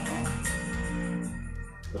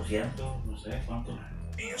 200, no sé cuánto.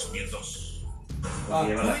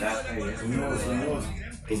 Lleva la caja y eso.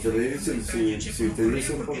 Pues te dicen, si te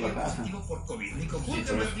dicen por la caja. Por COVID. Nico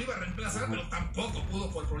Hülkenberg lo iba a reemplazar, pero tampoco pudo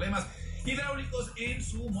por problemas hidráulicos en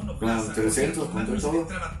su monoplaza. 300, contra todo.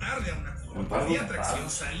 Entraba tarde a una curva, perdía tracción,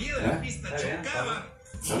 salía de la pista, chocaba.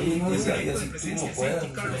 No puedes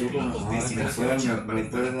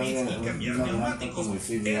como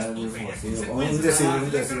decir diario o así, o un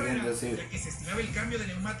decir. Que se estimaba el cambio de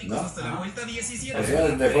neumáticos hasta la vuelta 17. O sea,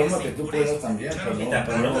 de forma que tú puedas también, pero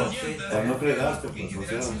no fregaste, pues, o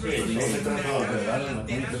sea, no se trata de fregar, no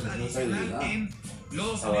tiene que ser responsabilidad.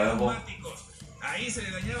 Los neumáticos. Ahí se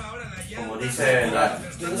le dañaba ahora la llanta. Como dice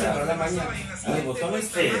Quiero agarrar la maña. A los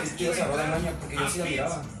botones, quiero agarrar la maña porque yo sí la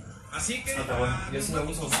miraba. Así que yo sí la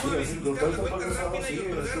uso. Los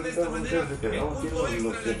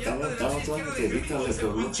que estamos que evitan de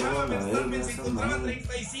seguro toda la vez, se encontraba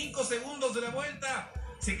 35 segundos de la vuelta.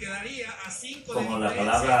 Se quedaría a 5 como la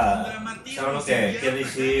palabra, ¿sabes lo que quiere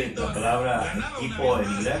decir la palabra equipo en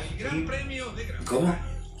inglés? ¿Cómo?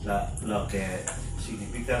 Lo que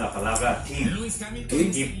significa la palabra team.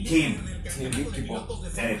 Team.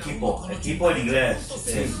 Equipo en inglés.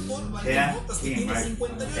 Team, right?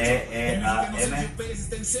 T-E-A-M.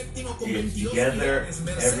 Y together,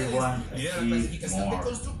 everyone achieves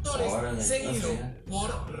more. Seguido por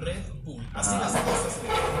Red Bull. Así las cosas.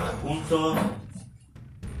 Juntos,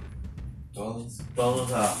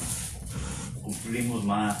 todos cumplimos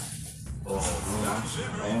más. Esa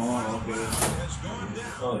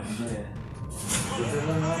es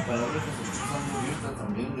la nueva palabra que se está usando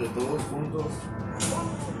también, de todos juntos.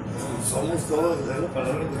 Somos todos, esa es la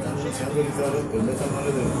palabra que están anunciando ahorita con esa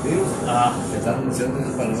madre de los virus. Que están anunciando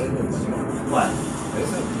esa palabra en español. ¿Cuál?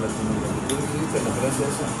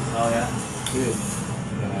 Ya. Sí.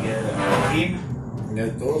 Y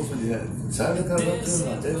todos, ¿sale cada rato en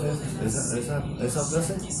la tele esa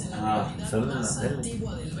frase? Sale en la tele.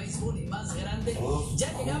 Del béisbol y más grande,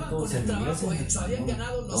 ya llegaban con el trabajo hecho, habían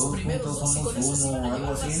ganado los primeros dos y con eso se iban a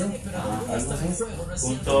llevar la serie, pero aún está en juego, ¿no es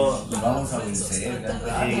cierto? Vamos a vencer, El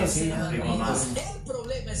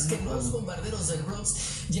problema es que los bombarderos del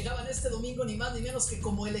Bronx llegaban este domingo ni más ni menos que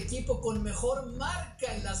como el equipo con mejor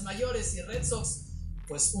marca en las mayores, y Red Sox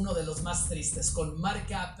pues uno de los más tristes, con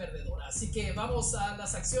marca perdedora. Así que vamos a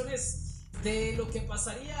las acciones de lo que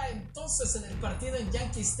pasaría entonces en el partido en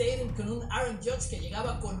Yankee Stadium, con un Aaron Judge que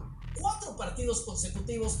llegaba con 4 partidos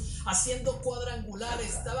consecutivos haciendo cuadrangular.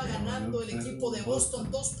 Estaba ganando el equipo de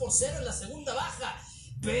Boston 2-0 en la segunda baja,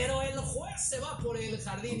 pero el juez se va por el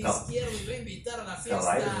jardín izquierdo y va a invitar a la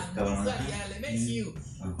fiesta Natalia LeMahieu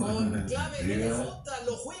con clave LJ.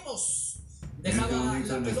 Lo fuimos. Dejaba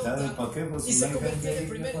la pelota y se convirtió en el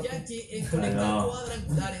primer Yankee en conectar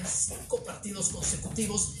cuadrangular en 5 partidos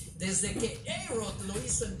consecutivos desde que A-Rod lo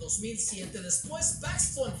hizo en 2007. Después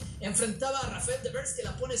Paxton enfrentaba a Rafael Devers, que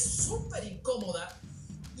la pone súper incómoda,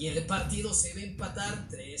 y el partido se iba a empatar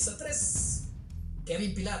 3-3.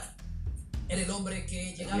 Kevin Pillar era el hombre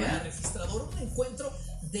que llegaba al registrador. Un encuentro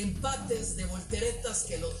de empates, de volteretas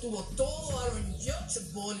que lo tuvo todo. Aaron Judge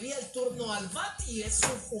volvía el turno al bat y es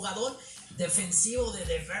un jugador defensivo de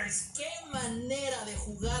Devers. Qué manera de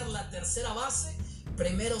jugar la tercera base.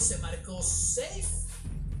 Primero se marcó safe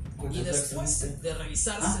y después de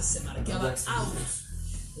revisarse se marcaba out.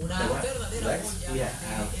 Una verdadera joya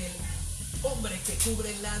del hombre que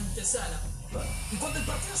cubre la antesala. Y cuando el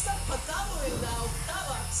partido está empatado en la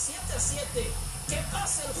octava, 7-7, ¿qué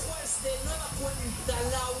pasa? El juez de nueva cuenta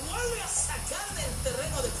la vuelve a sacar del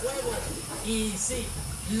terreno de juego. Y sí,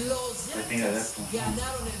 los Yankees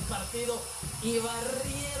ganaron el partido y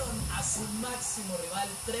barrieron a su máximo rival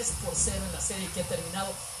 3-0 en la serie que ha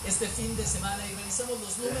terminado este fin de semana. Y revisamos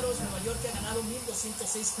los números. Nueva York ha ganado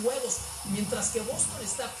 1,206 juegos, mientras que Boston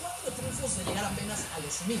está a 4 triunfos de llegar apenas a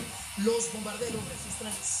los 1,000. Los bombarderos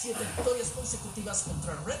registran 7 victorias consecutivas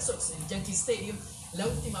contra Red Sox en Yankee Stadium. La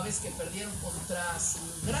última vez que perdieron contra su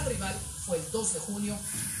gran rival fue el 2 de junio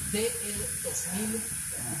del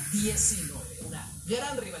 2019. Una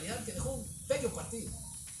gran rivalidad que dejó un bello partido.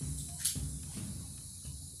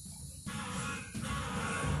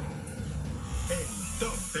 El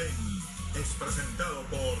Top Ten es presentado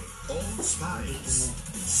por Old Spice.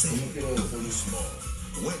 Sé tú mismo.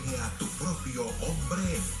 Huele a tu propio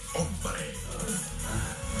hombre.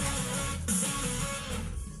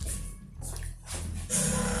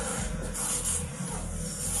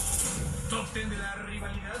 Top 10 de la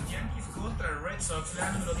rivalidad Yankees contra Red Sox.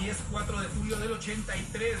 La número 10, 4 de julio del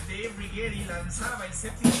 83. Dave Righetti lanzaba el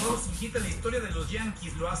séptimo juego sin hit en la historia de los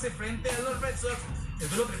Yankees. Lo hace frente a los Red Sox. El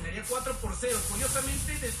duelo terminaría 4-0.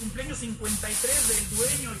 Curiosamente, del cumpleaños 53 del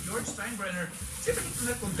dueño George Steinbrenner. Siempre hay que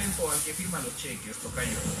tener contento al que firma los cheques,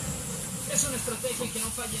 tocayo. Es una estrategia que no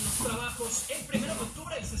falla en los trabajos. El 1 de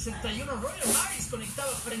octubre del 61, Roger Maris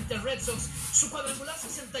conectaba frente a Red Sox su cuadrangular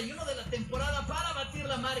 61 de la temporada para batir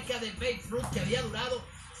la marca de Babe Ruth, que había durado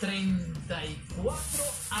 34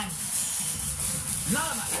 años.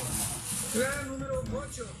 Nada más. La número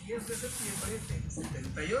 8, 10 de septiembre del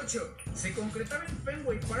 78. Se concretaba en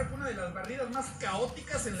Fenway Park una de las barridas más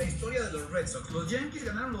caóticas en la historia de los Red Sox. Los Yankees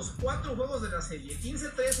ganaron los 4 juegos de la serie: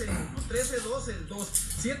 15-3 el 1, 13-2 el 2,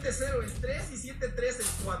 7-0 el 3 y 7-3 el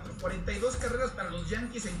 4. 42 carreras para los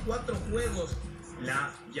Yankees en 4 juegos.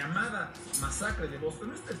 La llamada masacre de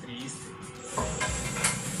Boston no está triste.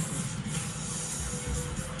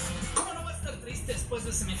 Después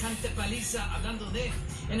de semejante paliza? Hablando de,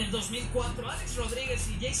 en el 2004, Alex Rodríguez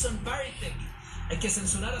y Jason Varitek. Hay que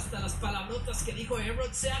censurar hasta las palabrotas que dijo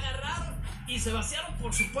A-Rod. Se agarraron y se vaciaron,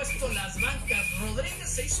 por supuesto, las bancas. Rodríguez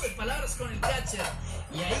se hizo de palabras con el catcher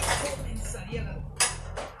y ahí comenzaría la locura.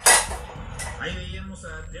 Ahí veíamos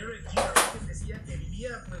a Derek Jeter, que decía que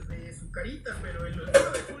vivía pues de su carita, pero el 1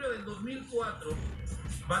 de julio del 2004,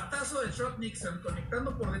 batazo de Chuck Nixon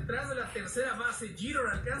conectando por detrás de la tercera base. Jeter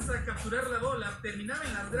alcanza a capturar la bola, terminaba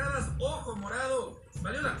en las gradas, ojo morado.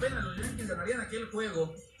 Valió la pena, los Yankees ganarían aquel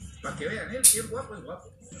juego. Para que vean, él, que es guapo, es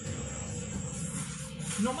guapo.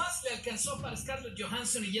 Nomás le alcanzó para Scarlett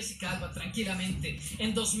Johansson y Jessica Alba tranquilamente.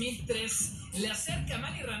 En 2003 le acerca a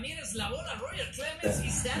Manny Ramírez la bola a Roger Clemens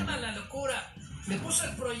y se arma la locura. Le puso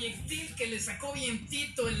el proyectil que le sacó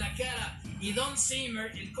vientito en la cara. Y Don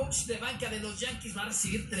Zimmer, el coach de banca de los Yankees, va a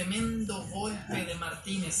recibir tremendo golpe de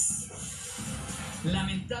Martínez.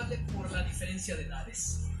 Lamentable por la diferencia de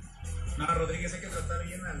edades. No, Rodríguez, hay que tratar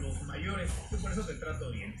bien a los mayores. Yo por eso te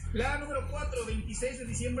trato bien. La número 4, 26 de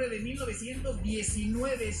diciembre de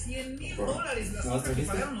 1919. $100,000 la cifra que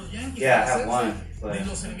pagaron los Yankees de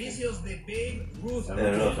los servicios de Babe Ruth.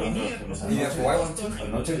 Venía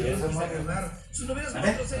sus novelas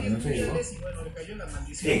 4 series mundiales y bueno, le cayó la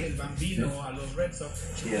maldición del bambino a los Red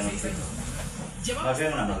Sox. 16 años. Llevamos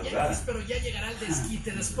los Yankees, pero ya llegará el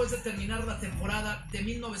desquite después de terminar la temporada de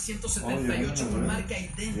 1978 con marca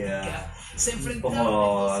idéntica. Se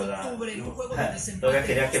enfrentaron en octubre en un juego de desempate. Todavía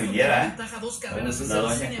quería que viniera, ventaja 2 carreras a la 0.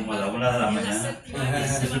 doña Sin como a la embargo, 1 de la en la mañana. séptima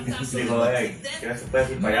ese batazo Digo, de ¿qué se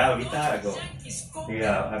puede ir para allá ahorita?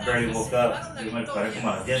 Diga, I barely woke up. Yo me paré como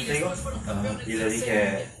a las 10, digo, y le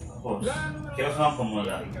dije, quiero son como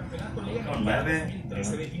las 9.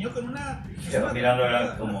 Se definió con una mirando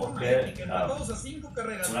era como que a 5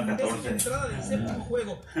 carreras. una 14. Entrada del séptimo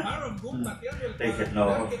juego. Aaron Boone bateando el Te dije,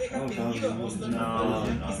 no, que deja tendido a Boston a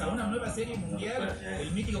una nueva serie mundial.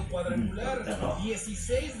 El mítico cuadrangular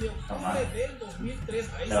 16 de octubre del 2003.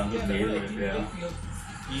 Ahí se queda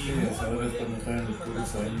y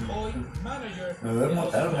hoy manager. Me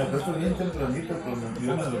desmontaron, me acuesto bien tempranito, pero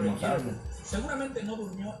yo me desmontaron. Seguramente no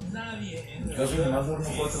durmió nadie en Casi nomás duermo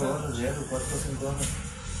 4 horas diario, 4 o 5 horas.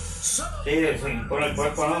 Sí, por el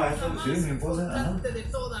cuerpo, ¿no? Eso. Sí, mi esposa. Antes de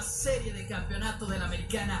toda serie de campeonato de la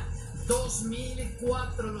Americana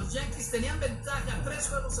 2004, los Yankees tenían ventaja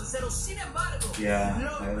 3-0. Sin embargo,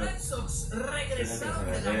 los Red Sox regresaron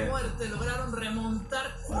de la muerte, lograron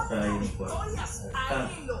remontar 4 victorias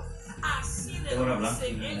al hilo. Así de dulce,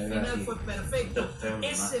 el final fue perfecto.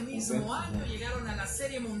 Ese mismo año llegaron a la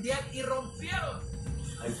Serie Mundial y rompieron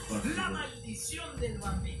la maldición del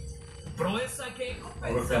bambino. Proeza que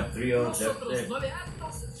compensa los otros 9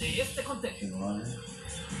 actos de este contexto.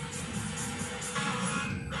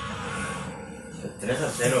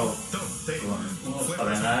 3-0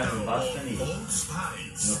 para ganar en Boston y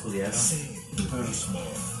no pudieron.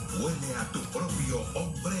 Huele a tu propio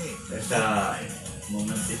hombre. Este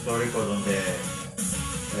momento histórico donde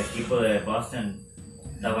el equipo de Boston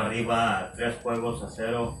estaba arriba 3-0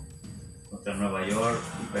 contra Nueva York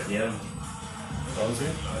y perdieron. Entonces,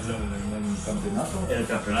 ¿el campeonato? El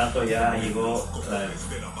campeonato ya llegó a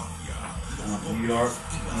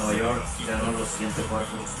Nueva York ganó los siguientes 4.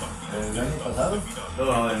 ¿El año pasado?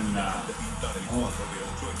 No, en no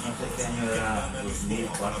sé qué año era,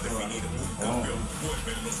 2004.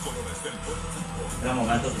 Eran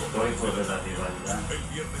momentos históricos de la rivalidad.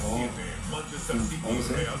 Manchester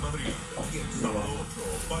City, Real Madrid. Sábado 8,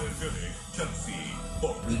 Bayern Múnich, Chelsea,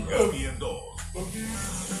 por ESPN 2.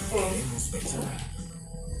 Queremos béisbol.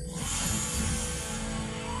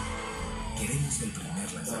 Queremos el primer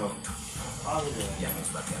lanzamiento y a los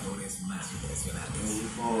bateadores más impresionantes.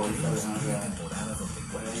 Queremos una temporada donde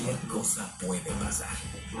cualquier cosa puede pasar.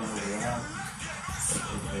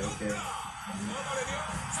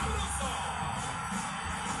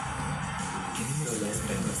 Queremos las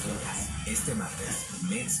grandes ligas. Este martes,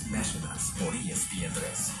 Mets Nationals por ESPN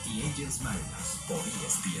 3 y Angels Mariners por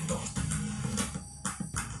ESPN 2.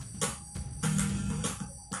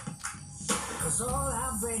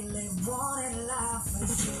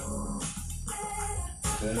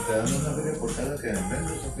 ¿Te dan una feria por cada que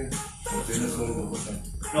vendes o qué? ¿O tienes solo por cada?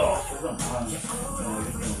 No, yo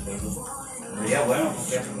tengo todo. Sería bueno,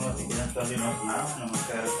 porque ya como si quieren todo y no nada, no más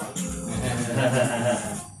queda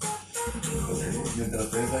Mientras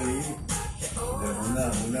estés ahí, de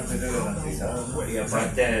una feria garantizada, ¿no? Y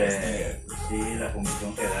aparte, sí, la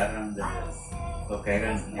comisión que agarran de lo que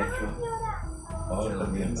hayan hecho. Ahora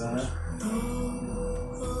también, ¿verdad?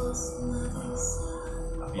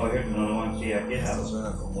 Oye, no lo van a decir aquí, eso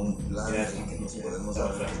suena como un plan que nos podemos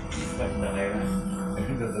dar.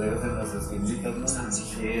 Que traigas en las esquinitas, ¿no?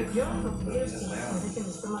 Sí, Yo lo que quiero es que me dejen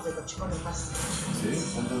mis temas de cachicón en paz. ¿Sí?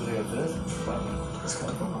 ¿Cuántos días? 3? 4. Es que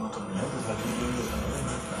tampoco no terminó. Pues aquí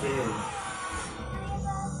sí.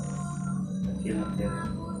 Aquí no queda.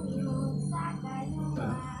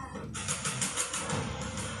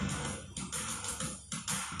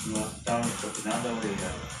 estaban cocinando y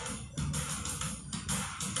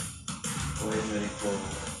hoy me dijo,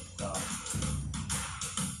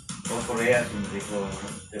 vamos por ellas y me dijo,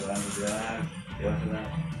 te van a ayudar, te vas a dar.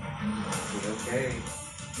 Y yo, ok,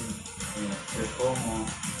 yo como.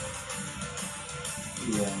 Y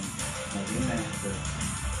me vine, pues,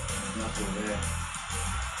 no pude.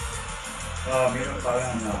 A mí me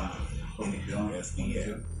pagan una comisión.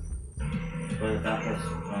 Después de tantas,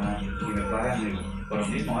 y me pagan por lo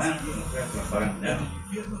mismo, no sé, me pagan dinero.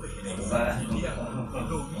 Me pagan.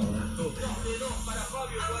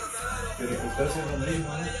 Pero que estás en lo mismo,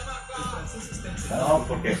 No,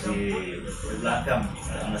 porque si es blanca, me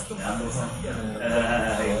están lastimando, yo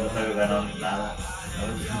no estoy ganando nada.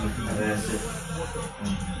 A veces.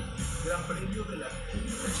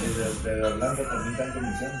 De la blanca también dan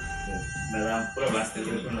comisión. Me dan pruebas que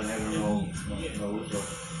yo con el negro no uso.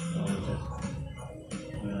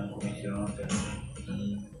 Me dan comisión,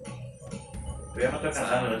 pero ya me estoy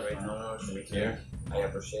cansando de eso, ¿no?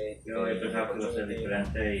 Yo he pensado que iba a ser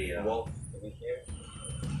diferente y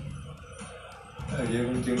llega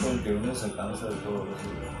un tiempo en que uno se cansa de todo eso.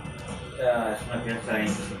 Es una fiesta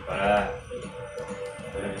sin parar.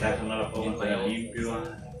 El caso no lo puedo mantener limpio.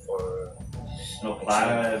 No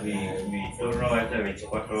para, mi turno es de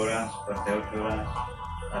 24 horas, 48 horas,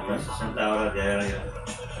 hasta 60 horas diarias.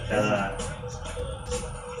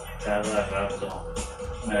 Cada rato.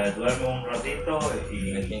 Me duermo un ratito y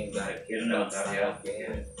me quieren levantar ya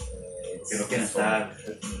que no quieren estar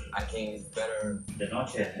de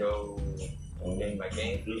noche.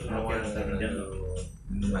 Incluso no quieren estar rindiendo.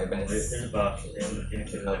 Tienen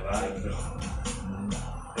que elevar.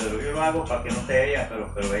 Pero yo lo hago para que no esté ella,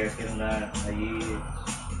 pero ella quiere andar allí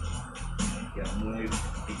ya muy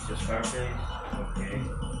dicho Scarface, porque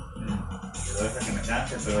yo dejo que me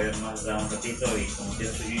canse, pero ella nomás da un ratito y como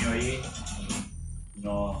tiene su niño ahí,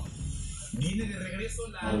 no. Viene de regreso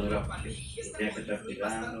la Europa League. Esta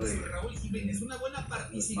cuidando y Raúl Jiménez, una buena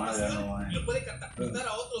participación y lo puede catapultar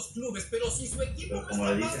a otros clubes, pero si su equipo no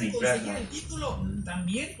es capaz de conseguir el título,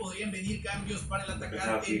 también podrían venir cambios para el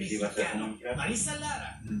atacante mexicano. Marisa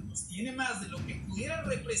Lara nos tiene más de lo que pudiera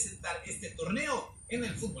representar este torneo en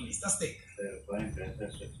el futbolista azteca. Pero pueden crecer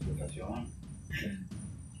su explotación.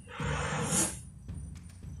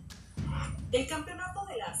 El campeonato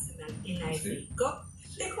del Arsenal en la FA Cup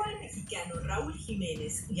dejó al mexicano Raúl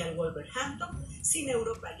Jiménez y al Wolverhampton sin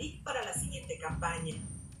Europa League para la siguiente campaña.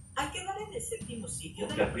 Al quedar en el séptimo sitio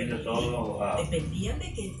de la Premier League, dependían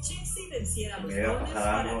de que el Chelsea venciera a los Gunners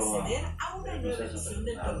para acceder a una nueva edición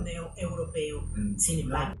del torneo europeo. Sin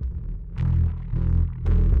embargo,